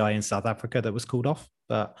ODI in South Africa that was called off.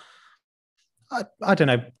 But I don't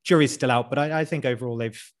know. Jury's still out. But I think overall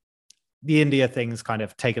the India thing's kind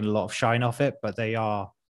of taken a lot of shine off it. But they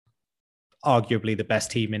are arguably the best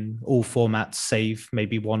team in all formats, save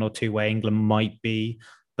maybe one or two where England might be.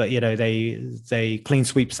 But, they clean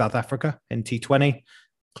sweep South Africa in T20,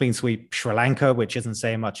 clean sweep Sri Lanka, which isn't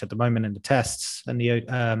saying much at the moment in the tests and the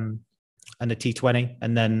T20,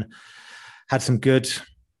 and then had some good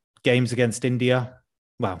games against India.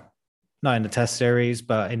 Well, not in the test series,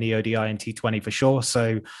 but in the ODI and T20 for sure.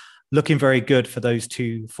 So looking very good for those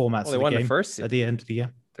two formats. Well, they won the first at the end of the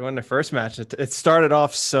year. They won the first match. It started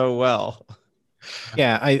off so well.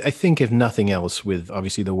 Yeah, I think if nothing else, with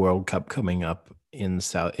obviously the World Cup coming up in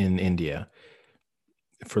India,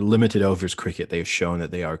 for limited overs cricket, they've shown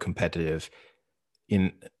that they are competitive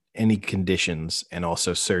in any conditions, and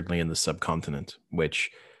also certainly in the subcontinent,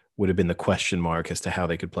 which would have been the question mark as to how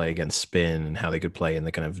they could play against spin and how they could play in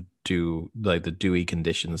the kind of the dewy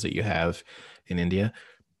conditions that you have in India.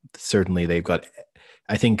 Certainly they've got,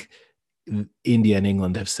 I think India and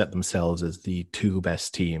England have set themselves as the two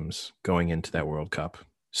best teams going into that World Cup.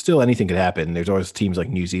 Still, anything could happen. There's always teams like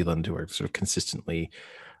New Zealand who are sort of consistently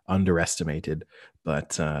underestimated,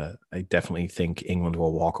 but I definitely think England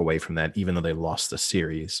will walk away from that, even though they lost the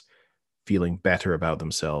series, feeling better about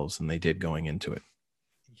themselves than they did going into it.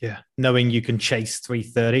 Yeah, knowing you can chase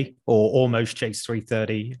 330 or almost chase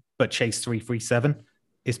 330, but chase 337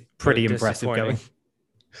 is pretty impressive going.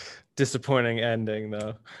 Disappointing ending,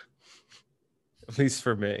 though. At least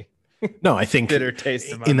for me. No, I think bitter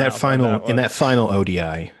taste in that final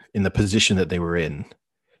ODI, in the position that they were in,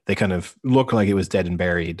 they kind of looked like it was dead and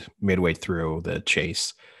buried midway through the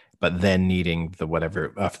chase, but then needing the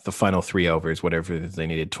final 3 overs, whatever they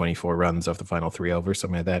needed, 24 runs off the final 3 overs,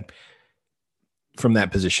 something like that. From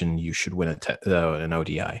that position, you should win an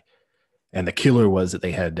ODI. And the killer was that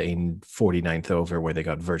they had a 49th over where they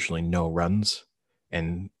got virtually no runs.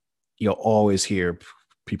 And you'll always hear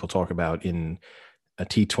people talk about in a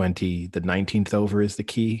T20, the 19th over is the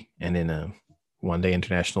key. And in a one-day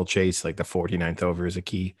international chase, like the 49th over is a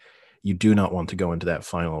key. You do not want to go into that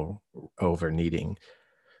final over needing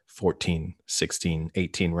 14, 16,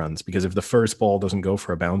 18 runs, because if the first ball doesn't go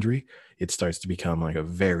for a boundary, it starts to become like a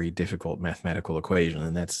very difficult mathematical equation.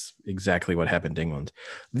 And that's exactly what happened to England.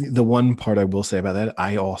 The one part I will say about that,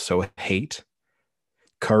 I also hate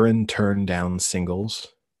Curran turned down singles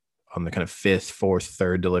on the kind of 5th, 4th,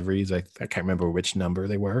 3rd deliveries. I can't remember which number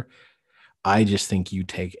they were. I just think you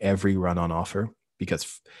take every run on offer,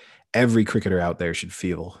 because every cricketer out there should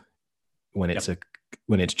feel when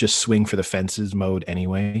it's just swing for the fences mode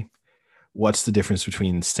anyway. What's the difference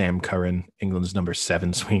between Sam Curran, England's number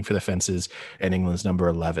 7, swinging for the fences, and England's number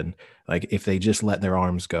 11? Like, if they just let their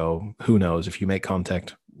arms go, who knows? If you make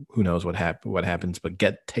contact, who knows what happens? But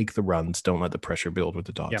take the runs. Don't let the pressure build with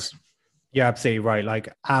the dots. Yep. You're absolutely right.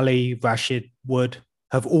 Like Ali, Rashid, Wood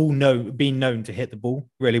have all been known to hit the ball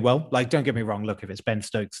really well. Like, don't get me wrong. Look, if it's Ben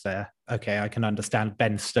Stokes there, okay, I can understand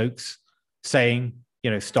Ben Stokes saying,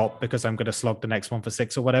 stop because I'm going to slog the next one for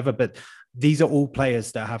 6 or whatever. But these are all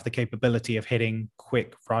players that have the capability of hitting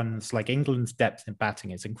quick runs. Like, England's depth in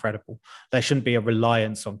batting is incredible. There shouldn't be a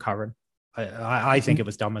reliance on Curran. I think it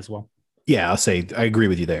was dumb as well. Yeah, I'll say I agree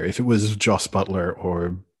with you there. If it was Joss Butler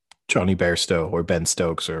or Johnny Bairstow or Ben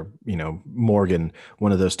Stokes or, Morgan,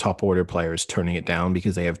 one of those top order players turning it down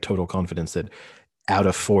because they have total confidence that out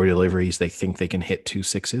of 4 deliveries, they think they can hit 2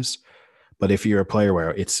 6s. But if you're a player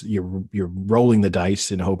where you're rolling the dice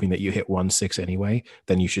and hoping that you hit 1 6 anyway,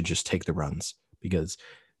 then you should just take the runs, because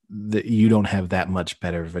you don't have that much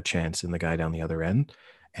better of a chance than the guy down the other end.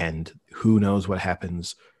 And who knows what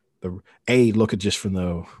happens. Look at just from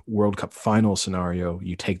the World Cup final scenario,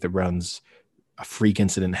 you take the runs, a freak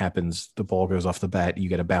incident happens, the ball goes off the bat, you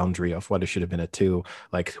get a boundary off what it should have been a 2.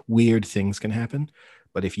 Like, weird things can happen.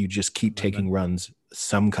 But if you just keep taking runs,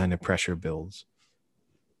 some kind of pressure builds.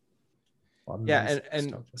 Yeah,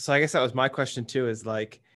 and so I guess that was my question too, is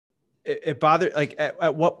like, it bothered, like,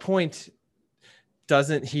 at what point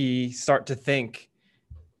doesn't he start to think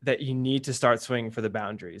that you need to start swinging for the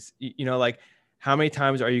boundaries? Like, how many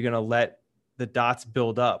times are you going to let the dots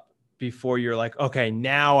build up before you're like, okay,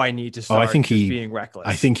 now I need to start being reckless?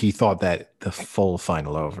 I think he thought that the full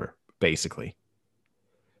final over. basically.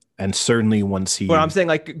 And certainly once he... But I'm saying,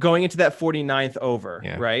 like, going into that 49th over,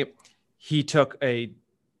 Yeah. right? He took a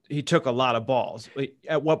lot of balls. Like,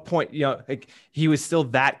 at what point, like, he was still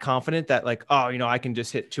that confident that, like, oh, I can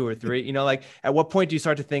just hit 2 or 3, like, at what point do you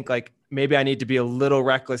start to think, like, maybe I need to be a little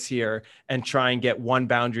reckless here and try and get one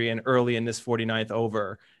boundary in early in this 49th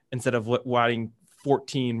over instead of waiting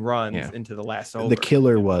 14 runs into the last over. The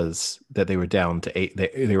killer was that they were down to 8.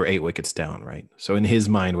 They were 8 wickets down, right? So in his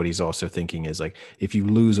mind, what he's also thinking is, like, if you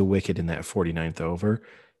lose a wicket in that 49th over,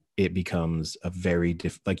 it becomes a very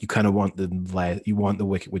like, you kind of want the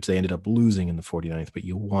wicket, which they ended up losing in the 49th, but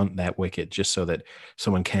you want that wicket just so that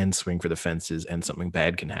someone can swing for the fences and something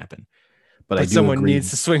bad can happen. But someone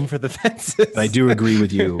needs to swing for the fences. I do agree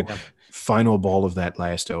with you. Final ball of that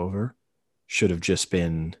last over should have just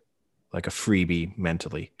been like a freebie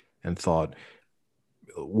mentally, and thought,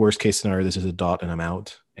 worst case scenario, this is a dot and I'm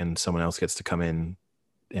out, and someone else gets to come in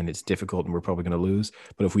and it's difficult and we're probably going to lose.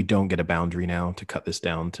 But if we don't get a boundary now to cut this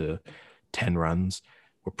down to 10 runs,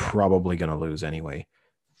 we're probably going to lose anyway.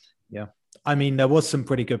 Yeah. I mean, there was some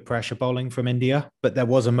pretty good pressure bowling from India, but there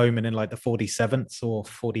was a moment in like the 47th or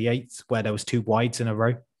 48th where there was 2 wides in a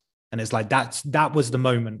row. And it's like, that was the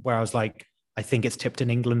moment where I was like, I think it's tipped in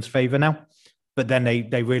England's favor now. But then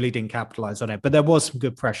they really didn't capitalize on it. But there was some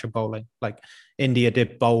good pressure bowling. Like, India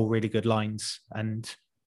did bowl really good lines and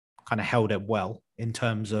kind of held it well in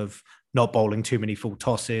terms of not bowling too many full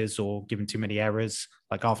tosses or giving too many errors.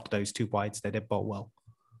 Like, after those 2 wides, they did bowl well.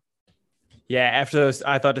 Yeah, after those,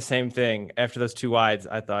 I thought the same thing. After those 2 wides,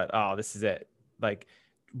 I thought, oh, this is it. Like,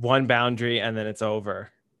 one boundary and then it's over.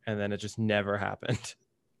 And then it just never happened.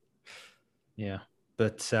 Yeah.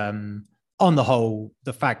 But on the whole,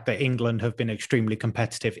 the fact that England have been extremely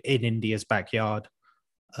competitive in India's backyard,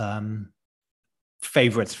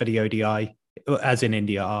 favourites for the ODI, as in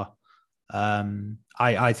India are,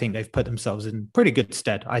 I think they've put themselves in pretty good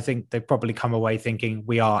stead. I think they've probably come away thinking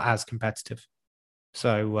we are as competitive.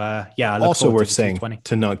 So, I look also worth to saying, T20.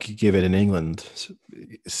 to not give it an England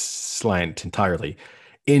slant entirely,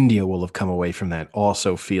 India will have come away from that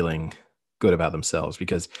also feeling good about themselves,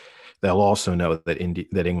 because they'll also know that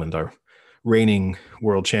England are reigning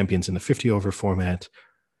world champions in the 50 over format,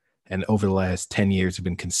 and over the last 10 years have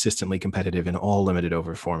been consistently competitive in all limited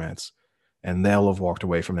over formats. And they'll have walked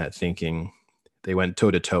away from that thinking they went toe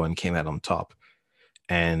to toe and came out on top,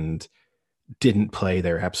 and didn't play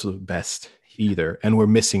their absolute best either. And we're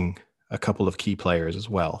missing a couple of key players as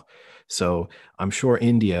well. So I'm sure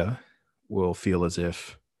India will feel as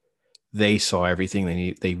if they saw everything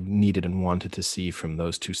they needed and wanted to see from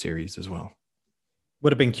those 2 series as well.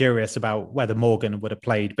 Would have been curious about whether Morgan would have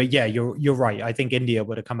played. But yeah, you're right. I think India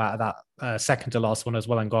would have come out of that second to last one as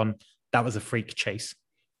well and gone, that was a freak chase.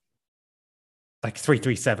 Like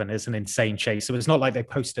 337 is an insane chase. So it's not like they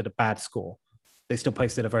posted a bad score. They still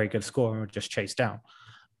posted a very good score and were just chased down.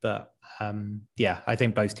 But I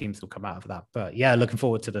think both teams will come out of that. But yeah, looking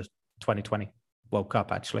forward to the 2020 World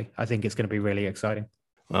Cup, actually. I think it's going to be really exciting.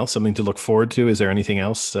 Well, something to look forward to. Is there anything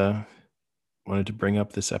else wanted to bring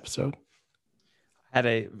up this episode? Had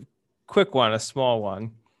a quick one, a small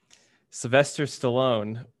one. Sylvester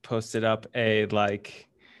Stallone posted up a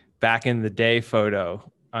back in the day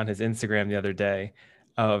photo on his Instagram the other day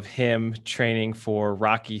of him training for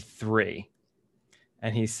Rocky 3.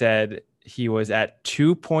 And he said he was at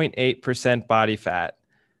 2.8% body fat.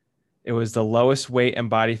 It was the lowest weight and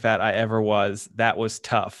body fat I ever was. That was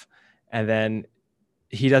tough. And then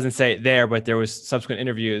he doesn't say it there, but there was subsequent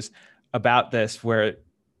interviews about this where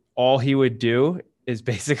all he would do is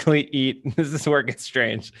basically eat. This is where it gets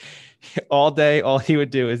strange. All day, all he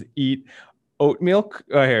would do is eat oatmeal.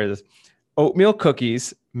 Oh, here it is. Oatmeal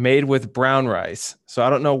cookies made with brown rice. So I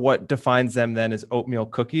don't know what defines them then as oatmeal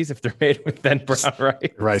cookies if they're made with then brown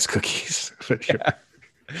rice. Rice cookies. Yeah.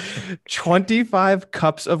 25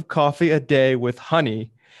 cups of coffee a day with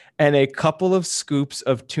honey and a couple of scoops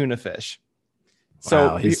of tuna fish. So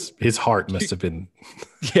wow, his heart must have been.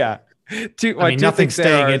 Yeah. Nothing's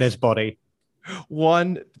staying in his body.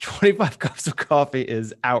 25 cups of coffee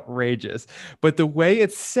is outrageous. But the way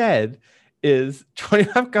it's said is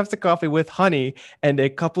 25 cups of coffee with honey and a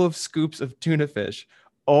couple of scoops of tuna fish.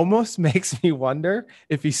 Almost makes me wonder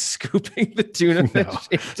if he's scooping the tuna fish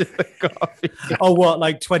into the coffee. Oh, what,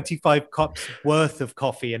 like 25 cups worth of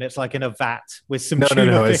coffee, and it's like in a vat with some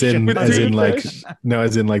tuna fish.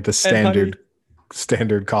 As in like the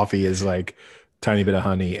standard coffee is like tiny bit of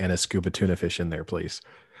honey and a scoop of tuna fish in there, please.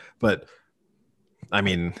 But I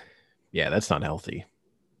mean, yeah, that's not healthy.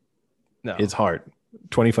 No, it's hard.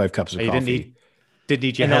 25 cups of coffee. Didn't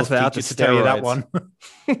need your health teacher to tell you that one.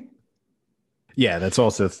 Yeah, that's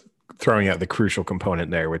also throwing out the crucial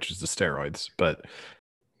component there, which is the steroids. But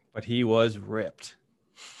he was ripped.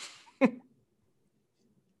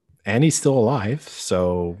 And he's still alive,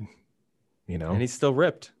 so and he's still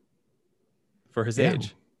ripped for his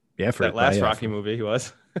age. Yeah, for that last Rocky movie, he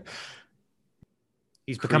was.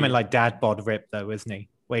 He's becoming like dad bod Rip, though, isn't he?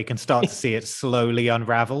 Where you can start to see it slowly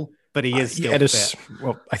unravel, but he is still fit.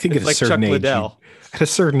 Well, I think at like a certain Chuck age, Liddell. at a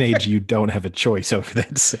certain age, you don't have a choice over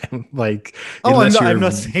that, Sam. Like, I'm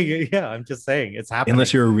not saying it. Yeah, I'm just saying it's happening.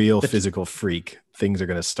 Unless you're a real physical freak, things are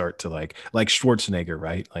going to start to like Schwarzenegger,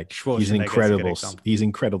 right? Like he's in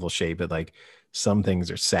incredible shape, but like some things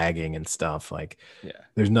are sagging and stuff. Like,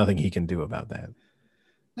 there's nothing he can do about that.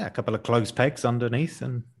 Yeah, a couple of clothes pegs underneath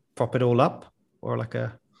and prop it all up, or like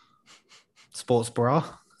a sports bra.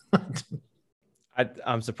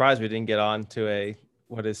 I'm surprised we didn't get on to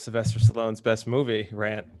what is Sylvester Stallone's best movie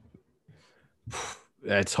rant.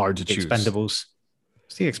 It's hard to choose. Expendables.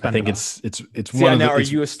 It's the Expendables. I think it's one of the. Now, are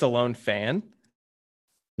you a Stallone fan?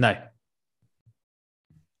 No.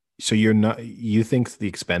 So you're not. You think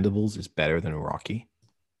the Expendables is better than Rocky?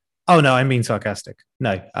 Oh no, I mean sarcastic.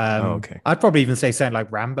 No. Okay. I'd probably even say something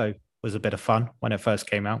like Rambo was a bit of fun when it first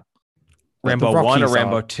came out. Rambo 1 or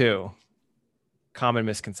Rambo 2? Common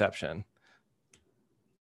misconception.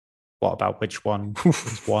 What about which one?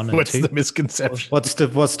 Is 1 and What's 2? the misconception? What's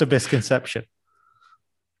the misconception?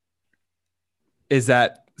 Is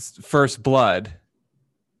that First Blood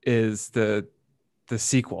is the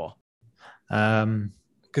sequel?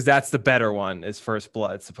 Because that's the better one. Is First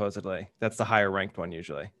Blood supposedly? That's the higher ranked one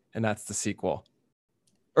usually, and that's the sequel.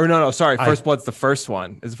 Or no, sorry. First Blood's the first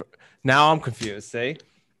one. Now I'm confused. See?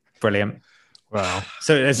 Brilliant. Wow.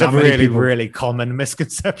 So it's a really common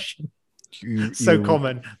misconception. So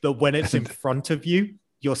common that when it's in front of you,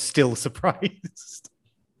 you're still surprised.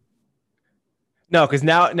 No, because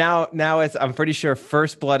now it's. I'm pretty sure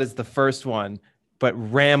First Blood is the first one, but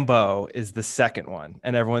Rambo is the second one,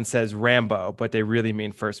 and everyone says Rambo, but they really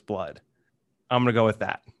mean First Blood. I'm gonna go with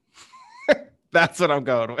that. That's what I'm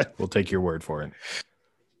going with. We'll take your word for it.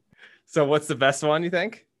 So, what's the best one you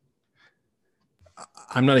think?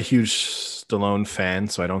 I'm not a huge Stallone fan,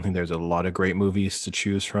 so I don't think there's a lot of great movies to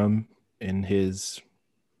choose from in his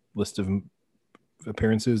list of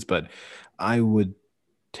appearances, but I would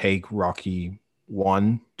take Rocky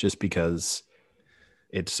 1 just because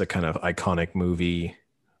it's a kind of iconic movie.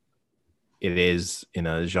 It is in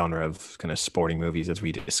a genre of kind of sporting movies, as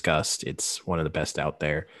we discussed. It's one of the best out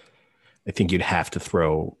there. I think you'd have to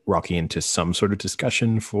throw Rocky into some sort of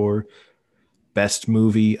discussion for best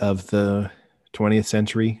movie of the 20th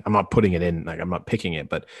century. I'm not putting it in, like I'm not picking it,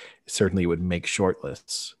 but certainly would make short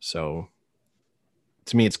lists. So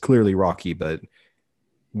to me, it's clearly Rocky, but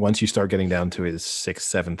once you start getting down to his 6th,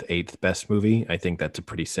 7th, 8th best movie, I think that's a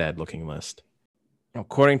pretty sad looking list.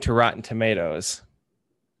 According to Rotten Tomatoes,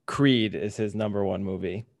 Creed is his number 1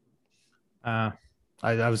 movie. I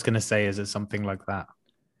was going to say, is it something like that?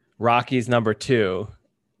 Rocky's number 2.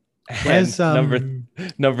 And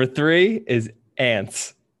number 3 is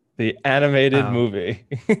Ants, the animated movie.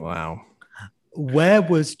 Wow. Where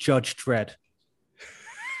was Judge Dredd?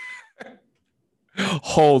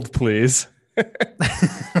 Hold, please.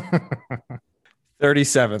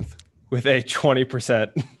 37th with a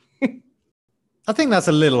 20%. I think that's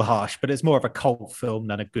a little harsh, but it's more of a cult film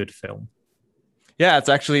than a good film. Yeah, it's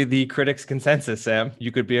actually the critics' consensus, Sam.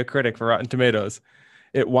 You could be a critic for Rotten Tomatoes.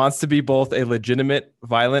 It wants to be both a legitimate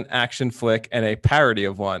violent action flick and a parody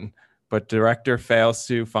of one, but director fails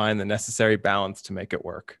to find the necessary balance to make it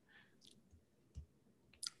work.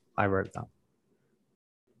 I wrote that.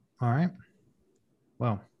 All right.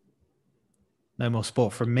 Well, no more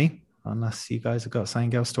sport from me, unless you guys have got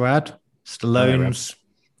something else to add. Stallone's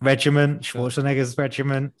regiment, Schwarzenegger's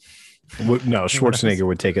regiment. No, Schwarzenegger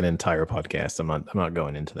would take an entire podcast. I'm not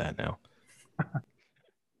going into that now.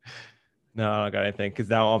 No, I don't got anything, because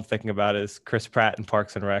now all I'm thinking about is Chris Pratt in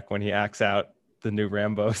Parks and Rec when he acts out the new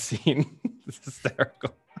Rambo scene. It's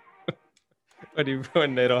hysterical.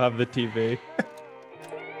 when they don't have the TV.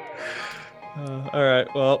 All right.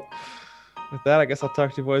 Well, with that, I guess I'll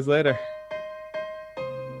talk to you boys later.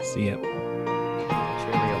 See ya.